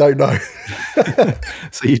move. I don't know.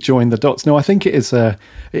 So you joined the dots. No, I think it is a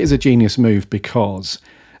genius move because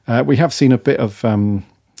we have seen a bit of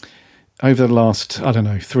over the last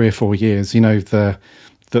 3 or 4 years. The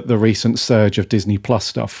recent surge of Disney Plus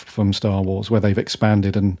stuff from Star Wars, where they've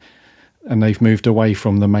expanded and they've moved away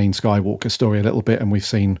from the main Skywalker story a little bit, and we've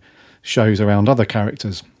seen shows around other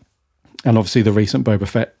characters, and obviously the recent Boba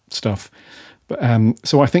Fett stuff.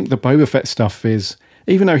 So I think the Boba Fett stuff is,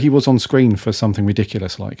 even though he was on screen for something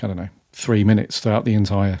ridiculous like, 3 minutes throughout the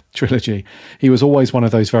entire trilogy. He was always one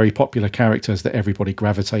of those very popular characters that everybody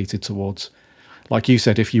gravitated towards. Like you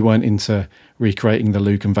said, if you weren't into recreating the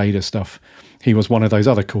Luke and Vader stuff, he was one of those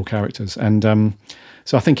other cool characters. And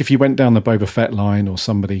so I think if you went down the Boba Fett line, or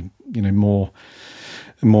somebody, you know,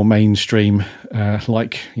 more mainstream,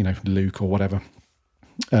 like, you know, Luke or whatever,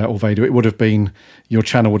 or Vader, it would have been, your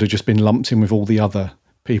channel would have just been lumped in with all the other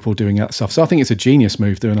people doing that stuff. So I think it's a genius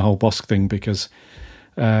move doing the whole Bosk thing, because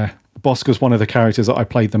Bosk was one of the characters that I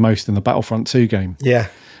played the most in the Battlefront 2 game. Yeah.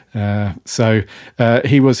 So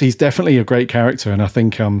he's definitely a great character, and I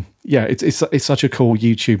think it's such a cool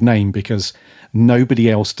YouTube name, because nobody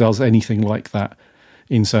else does anything like that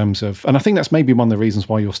in terms of, and I think that's maybe one of the reasons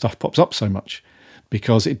why your stuff pops up so much,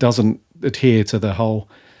 because it doesn't adhere to the whole,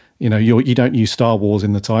 you know, you don't use Star Wars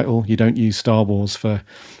in the title, you don't use Star Wars for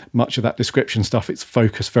much of that description stuff. It's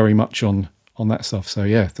focused very much on that stuff. So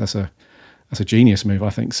yeah, that's a genius move, I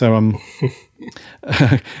think. So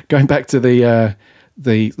going back to the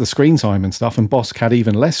screen time and stuff, and Bosk had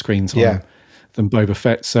even less screen time than Boba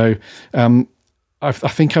Fett. So I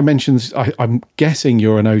think I mentioned, I'm guessing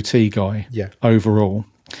you're an OT guy overall.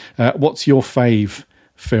 What's your fave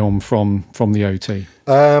film from the OT?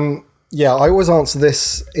 Yeah, I always answer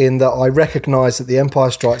this in that I recognise that The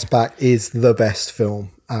Empire Strikes Back is the best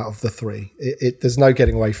film out of the three. There's no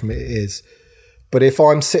getting away from it, it is. But if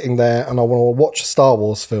I'm sitting there and I want to watch a Star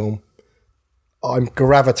Wars film, I'm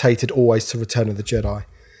gravitated always to Return of the Jedi.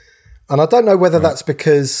 And I don't know whether that's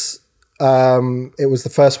because it was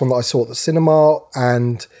the first one that I saw at the cinema,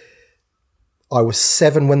 and I was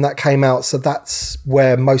 7 when that came out, so that's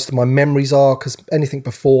where most of my memories are, because anything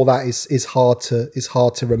before that is hard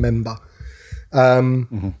to remember.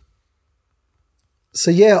 So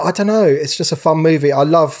yeah, I don't know. It's just a fun movie. I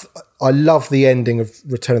love the ending of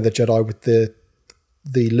Return of the Jedi with the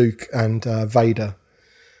Luke and Vader.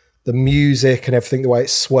 The music and everything, the way it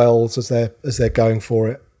swells as they're going for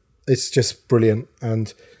it, it's just brilliant.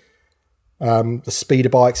 And the speeder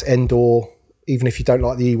bikes, Endor, even if you don't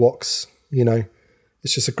like the Ewoks, you know,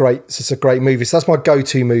 it's just a great movie. So that's my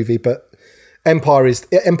go-to movie. But Empire is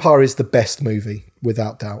the best movie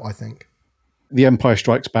without doubt, I think. The Empire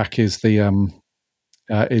Strikes Back is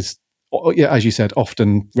as you said,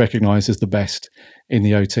 often recognised as the best in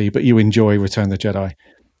the OT, but you enjoy Return of the Jedi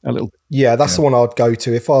a little. Yeah, that's the one I'd go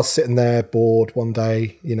to if I was sitting there bored one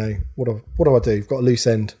day. You know, what do I do? I've got a loose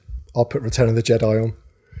end. I'll put Return of the Jedi on.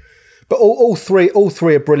 But all three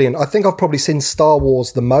are brilliant. I think I've probably seen Star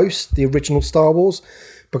Wars the most, the original Star Wars,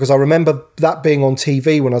 because I remember that being on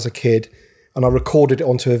TV when I was a kid, and I recorded it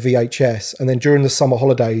onto a VHS. And then during the summer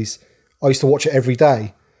holidays, I used to watch it every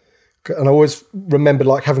day. And I always remember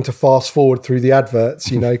like having to fast forward through the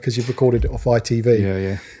adverts, you know, because you've recorded it off ITV.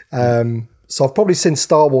 Yeah. So I've probably seen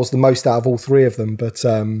Star Wars the most out of all three of them. But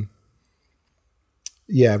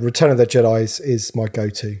yeah, Return of the Jedi is my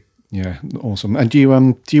go-to. Yeah, awesome. And do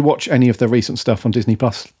you watch any of the recent stuff on Disney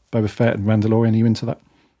Plus, Boba Fett and Mandalorian? Are you into that?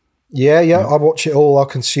 Yeah, I watch it all. I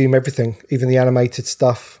consume everything, even the animated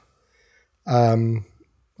stuff. I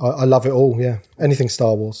love it all, yeah. Anything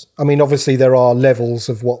Star Wars. I mean, obviously there are levels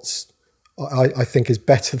of what's I think is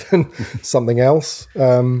better than something else,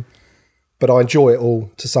 but I enjoy it all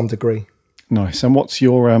to some degree. Nice. And what's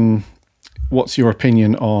your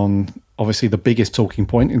opinion on, obviously, the biggest talking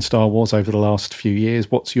point in Star Wars over the last few years?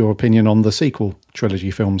 What's your opinion on the sequel trilogy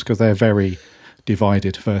films? Because they're very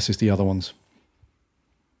divided versus the other ones.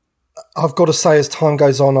 I've got to say, as time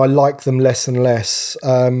goes on, I like them less and less,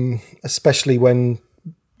 especially when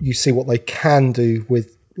you see what they can do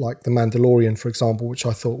with, like, The Mandalorian, for example, which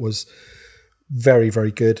I thought was very,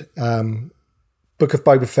 very good. Book of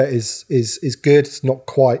Boba Fett is good. It's not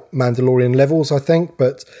quite Mandalorian levels, I think,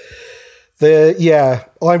 but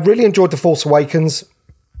I really enjoyed The Force Awakens.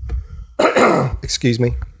 Excuse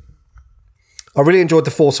me. I really enjoyed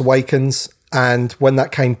The Force Awakens, and when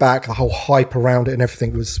that came back, the whole hype around it and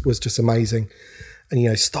everything was just amazing. And, you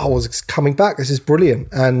know, Star Wars is coming back. This is brilliant.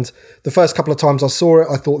 And the first couple of times I saw it,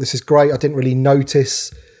 I thought, this is great. I didn't really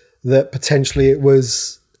notice that potentially it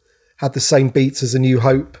had the same beats as A New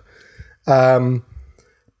Hope.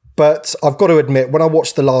 But I've got to admit, when I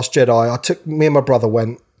watched The Last Jedi, me and my brother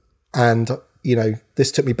went, and, you know,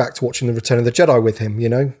 this took me back to watching The Return of the Jedi with him. You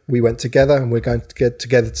know, we went together, and we're going to get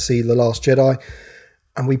together to see The Last Jedi.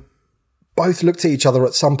 And we both looked at each other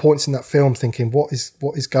at some points in that film thinking, what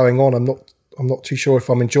is going on? I'm not too sure if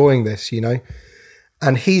I'm enjoying this, you know.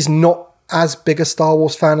 And he's not as big a Star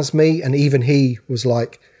Wars fan as me, and even he was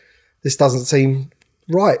like, this doesn't seem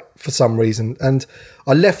right for some reason. And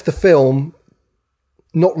I left the film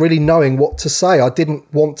not really knowing what to say. I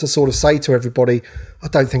didn't want to sort of say to everybody, I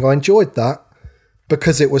don't think I enjoyed that.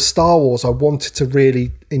 because it was Star Wars, I wanted to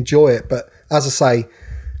really enjoy it. But as I say,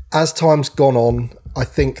 as time's gone on, I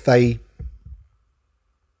think they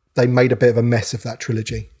made a bit of a mess of that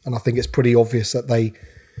trilogy. And I think it's pretty obvious that they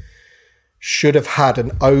should have had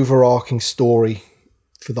an overarching story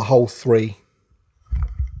for the whole three.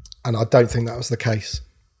 And I don't think that was the case.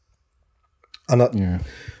 And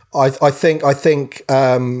I think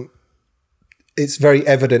it's very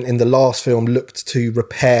evident in the last film looked to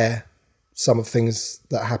repair some of things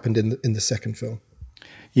that happened in the second film.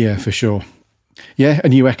 Yeah, for sure. Yeah,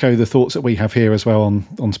 and you echo the thoughts that we have here as well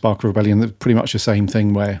on Spark of Rebellion. Pretty much the same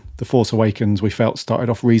thing, where The Force Awakens we felt started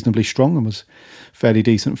off reasonably strong and was a fairly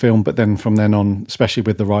decent film, but then from then on, especially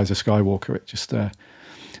with The Rise of Skywalker, it just I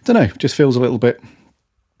don't know, just feels a little bit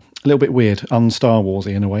weird, un-Star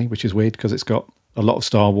Warsy in a way, which is weird because it's got a lot of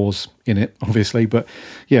Star Wars in it, obviously, but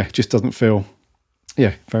yeah, it just doesn't feel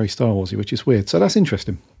very Star Warsy, which is weird. So that's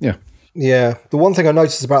interesting. Yeah, the one thing I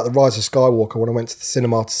noticed about The Rise of Skywalker when I went to the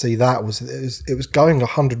cinema to see that was it was going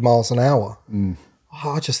 100 miles an hour.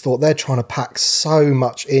 I just thought they're trying to pack so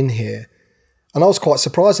much in here, and I was quite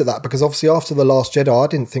surprised at that, because obviously after The Last Jedi I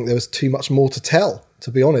didn't think there was too much more to tell,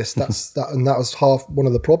 to be honest. That was half one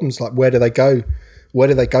of the problems. Like, where do they go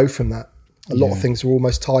from that? A lot of things were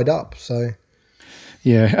almost tied up. So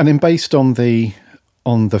yeah, and then based on the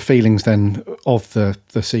feelings then of the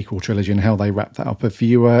sequel trilogy and how they wrap that up, are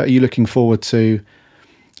you looking forward to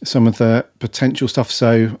some of the potential stuff?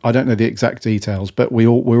 So I don't know the exact details, but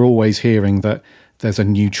we're always hearing that there's a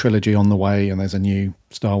new trilogy on the way and there's a new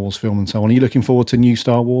Star Wars film and so on. Are you looking forward to new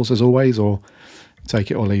Star Wars as always, or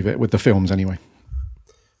take it or leave it with the films anyway?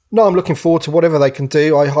 No, I'm looking forward to whatever they can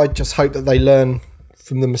do. I just hope that they learn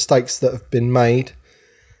from the mistakes that have been made.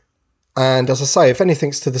 And as I say, if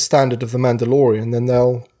anything's to the standard of The Mandalorian,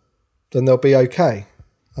 then they'll be okay.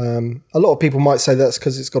 A lot of people might say that's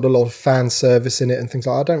because it's got a lot of fan service in it and things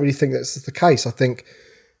like that. I don't really think that's the case. I think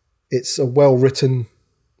it's a well-written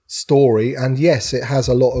story, and yes, it has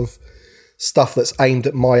a lot of stuff that's aimed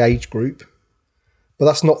at my age group, but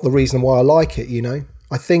that's not the reason why I like it, you know?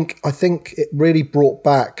 I think it really brought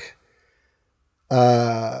back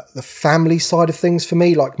the family side of things for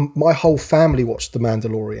me. Like, my whole family watched The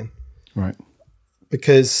Mandalorian. Right.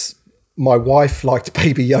 Because my wife liked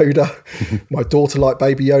Baby Yoda, my daughter liked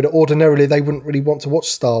Baby Yoda. Ordinarily, they wouldn't really want to watch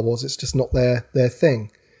Star Wars. It's just not their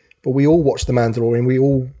thing. But we all watched The Mandalorian. We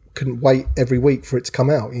all couldn't wait every week for it to come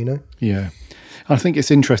out, you know? Yeah. I think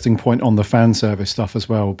it's an interesting point on the fan service stuff as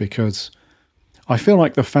well, because I feel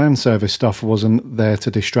like the fan service stuff wasn't there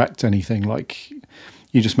to distract anything. Like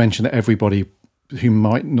you just mentioned, that everybody who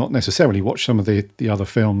might not necessarily watch some of the other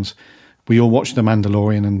films, we all watched The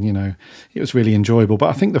Mandalorian, and, you know, it was really enjoyable. But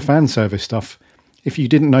I think the fan service stuff, if you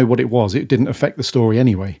didn't know what it was, it didn't affect the story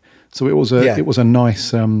anyway. So it was a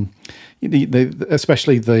nice,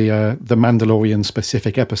 especially the Mandalorian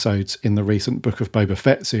specific episodes in the recent Book of Boba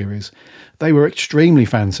Fett series. They were extremely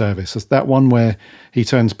fan service. There's that one where he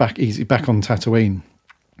turns back, he's back on Tatooine,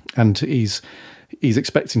 and he's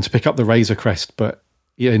expecting to pick up the Razor Crest, but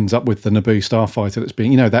he ends up with the Naboo starfighter that's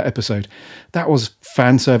being, you know, that episode. That was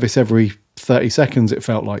fan service every 30 seconds, it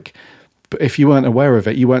felt like. But if you weren't aware of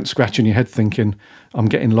it, you weren't scratching your head thinking, I'm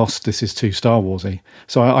getting lost, this is too Star Warsy.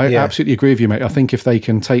 So I absolutely agree with you, mate. I think if they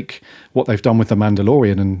can take what they've done with The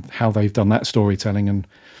Mandalorian and how they've done that storytelling, and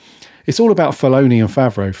it's all about Filoni and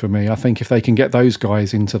Favreau for me. I think if they can get those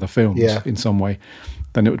guys into the films in some way,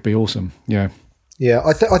 then it would be awesome. Yeah. Yeah,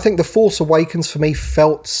 I think The Force Awakens for me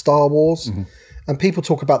felt Star Wars. Mm-hmm. And people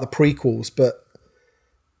talk about the prequels, but,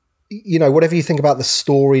 you know, whatever you think about the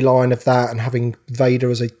storyline of that and having Vader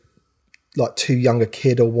as too young a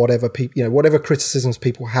kid or whatever, you know, whatever criticisms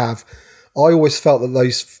people have, I always felt that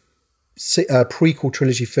those prequel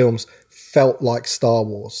trilogy films felt like Star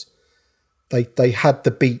Wars. They had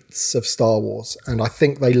the beats of Star Wars, and I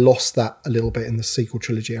think they lost that a little bit in the sequel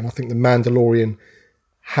trilogy. And I think The Mandalorian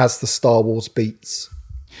has the Star Wars beats.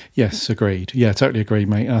 Yes, agreed. Yeah, totally agreed,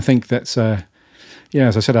 mate. And I think that's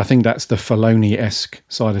as I said, I think that's the Filoni-esque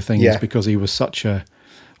side of things, because he was such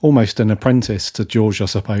almost an apprentice to George, I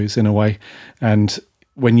suppose, in a way. And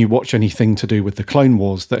when you watch anything to do with the Clone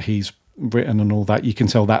Wars that he's written and all that, you can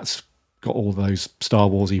tell that's got all those Star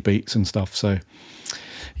Warsy beats and stuff. So,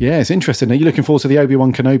 yeah, it's interesting. Are you looking forward to the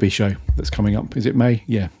Obi-Wan Kenobi show that's coming up? Is it May?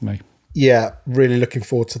 Yeah, May. Yeah, really looking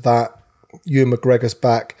forward to that. Ewan McGregor's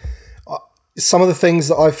back. Some of the things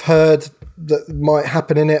that I've heard that might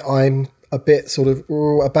happen in it, I'm a bit sort of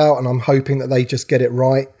about, and I'm hoping that they just get it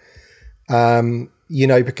right. You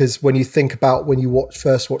know, because when you think about when you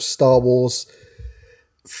first watch Star Wars,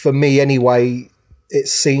 for me anyway, it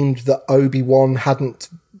seemed that Obi-Wan hadn't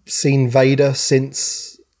seen Vader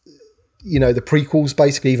since the prequels,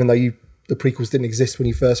 basically, even though the prequels didn't exist when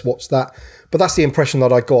you first watched that. But that's the impression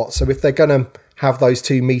that I got. So if they're going to have those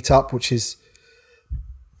two meet up, which is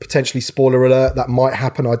potentially spoiler alert, that might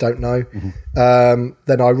happen, I don't know,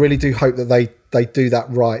 then I really do hope that they do that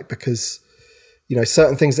right, because,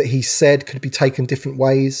 certain things that he said could be taken different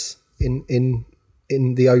ways in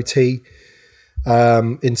the OT,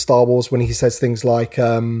 in Star Wars, when he says things like,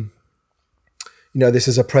 this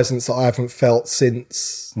is a presence that I haven't felt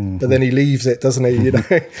since, but then he leaves it, doesn't he?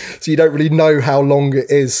 So you don't really know how long it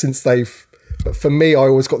is since but for me, I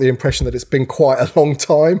always got the impression that it's been quite a long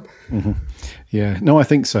time. Yeah, no, I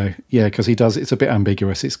think so. Yeah, because he does, it's a bit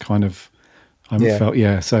ambiguous. It's kind of,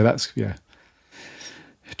 so that's,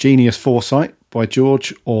 genius foresight by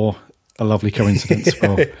George, or a lovely coincidence.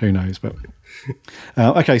 Well, who knows, but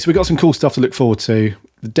okay, so we've got some cool stuff to look forward to,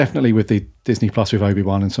 definitely with the Disney Plus with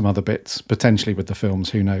Obi-Wan and some other bits, potentially with the films,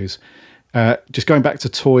 who knows. Just going back to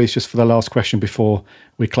toys, just for the last question before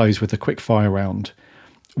we close with the quick fire round,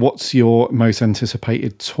 what's your most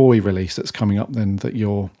anticipated toy release that's coming up then that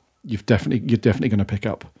you're definitely going to pick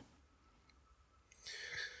up?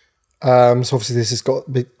 So obviously this has got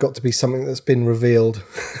to be something that's been revealed.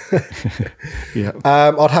 Yeah.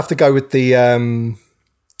 I'd have to go with the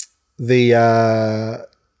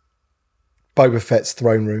Boba Fett's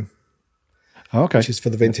throne room. Oh, okay. Which is for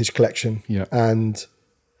the vintage collection. Yeah. And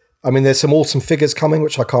I mean, there's some awesome figures coming,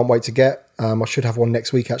 which I can't wait to get. I should have one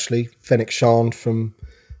next week, actually. Fennec Shand from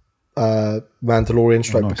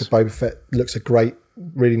Mandalorian / Book of Boba Fett looks a great,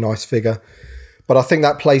 really nice figure. But I think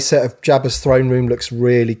that play set of Jabba's throne room looks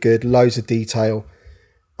really good, loads of detail.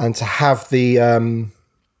 And to have the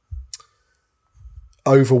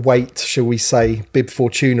overweight, shall we say, Bib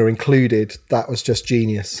Fortuna included, that was just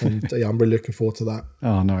genius. And I'm really looking forward to that.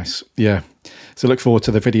 Oh, nice. Yeah. So look forward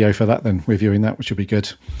to the video for that then, reviewing that, which will be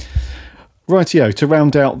good. Rightio, to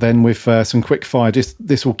round out then with some quick fire,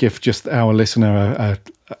 this will give just our listener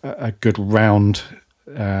a good round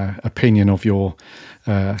opinion of your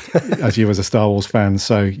as you as a Star Wars fan.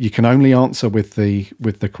 So you can only answer with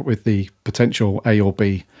the potential A or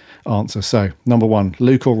B answer. So number 1,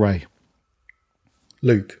 Luke or Rey?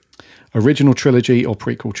 Luke. Original trilogy or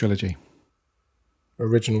prequel trilogy?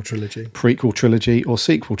 Original trilogy. Prequel trilogy or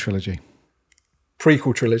sequel trilogy?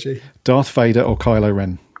 Prequel trilogy. Darth Vader or Kylo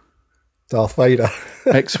Ren? Darth Vader.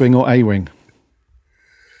 X-Wing or A-Wing?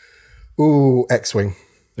 Ooh, X-Wing.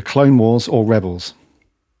 The Clone Wars or Rebels?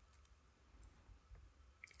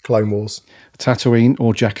 Clone Wars. Tatooine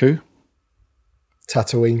or Jakku?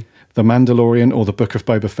 Tatooine. The Mandalorian or the Book of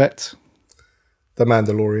Boba Fett? The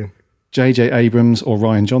Mandalorian. J.J. Abrams or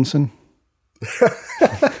Rian Johnson?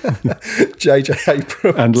 J.J.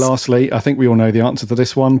 Abrams. And lastly, I think we all know the answer to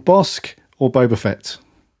this one, Bosk or Boba Fett?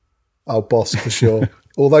 Oh, Bosk for sure.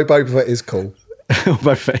 Although Boba Fett is cool.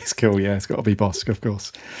 Boba Fett is cool, yeah. It's got to be Bosk, of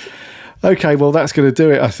course. Okay, well, that's going to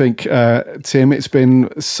do it, I think. Tim, it's been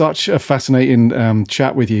such a fascinating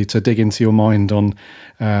chat with you to dig into your mind on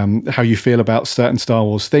how you feel about certain Star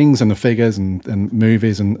Wars things and the figures and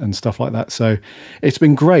movies and stuff like that. So it's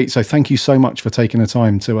been great. So thank you so much for taking the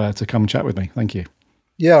time to come chat with me. Thank you.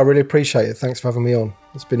 Yeah, I really appreciate it. Thanks for having me on.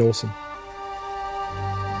 It's been awesome.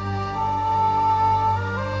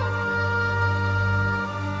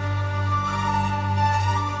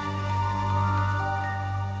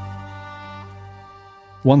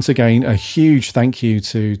 Once again, a huge thank you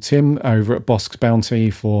to Tim over at Bosk's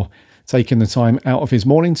Bounty for taking the time out of his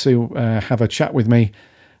morning to have a chat with me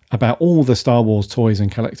about all the Star Wars toys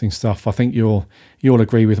and collecting stuff. I think you'll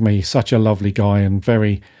agree with me. Such a lovely guy and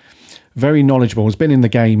very, very knowledgeable. Has been in the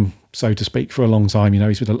game, so to speak, for a long time.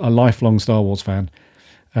 He's been a lifelong Star Wars fan,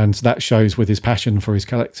 and that shows with his passion for his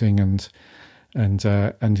collecting and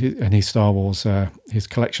his Star Wars, his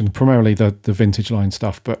collection, primarily the vintage line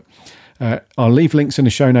stuff, but. I'll leave links in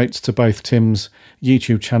the show notes to both Tim's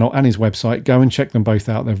YouTube channel and his website. Go and check them both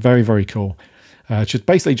out. They're very, very cool.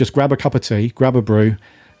 Just grab a cup of tea, grab a brew,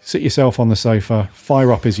 sit yourself on the sofa,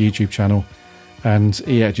 fire up his YouTube channel, and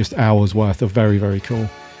just hours worth of very, very cool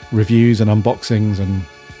reviews and unboxings and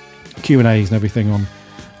Q&As and everything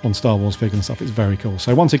on Star Wars figures and stuff. It's very cool.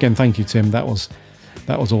 So once again, thank you, Tim. That was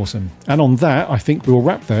awesome. And on that, I think we'll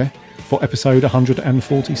wrap there for episode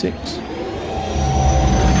 146.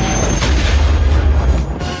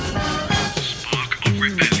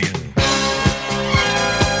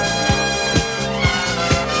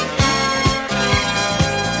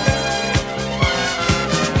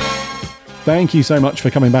 Thank you so much for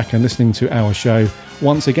coming back and listening to our show.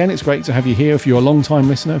 Once again, it's great to have you here. If you're a long-time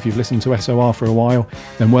listener, if you've listened to SOR for a while,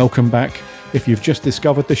 then welcome back. If you've just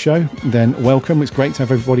discovered the show, then welcome. It's great to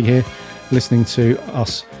have everybody here listening to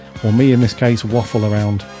us, or me in this case, waffle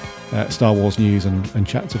around Star Wars news and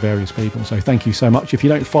chat to various people. So thank you so much. If you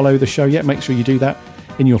don't follow the show yet, make sure you do that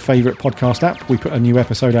in your favourite podcast app. We put a new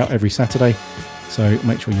episode out every Saturday, so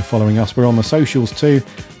make sure you're following us. We're on the socials too,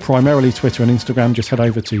 primarily Twitter and Instagram. Just head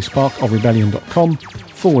over to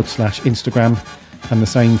sparkofrebellion.com/Instagram and the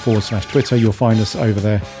same /Twitter. You'll find us over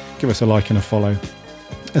there. Give us a like and a follow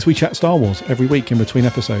as we chat Star Wars every week in between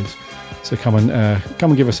episodes. So come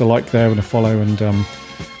and give us a like there and a follow,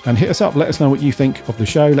 and hit us up. Let us know what you think of the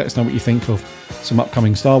show. Let us know what you think of some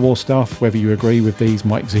upcoming Star Wars stuff, whether you agree with these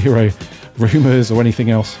Mike Zero rumours or anything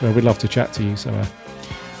else. We'd love to chat to you. So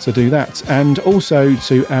do that. And also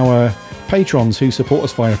to our patrons who support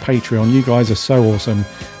us via Patreon. You guys are so awesome.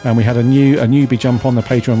 And we had a newbie jump on the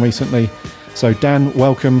Patreon recently. So Dan,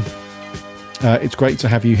 welcome. It's great to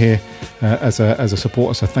have you here as a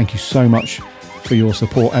supporter. So thank you so much for your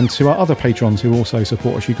support. And to our other patrons who also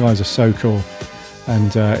support us, you guys are so cool.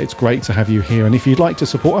 And it's great to have you here. And if you'd like to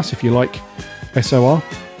support us, if you like SOR,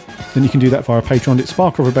 then you can do that via Patreon. It's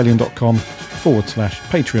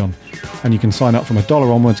sparkofrebellion.com/Patreon. And you can sign up from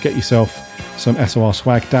 $1 onwards, get yourself some SOR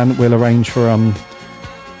swag. Dan will arrange for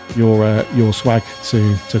your swag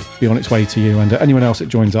to be on its way to you. And anyone else that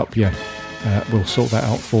joins up, we'll sort that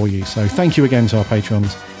out for you. So thank you again to our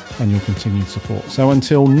patrons and your continued support. So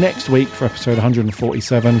until next week for episode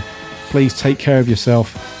 147, please take care of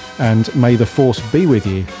yourself. And may the Force be with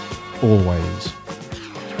you always.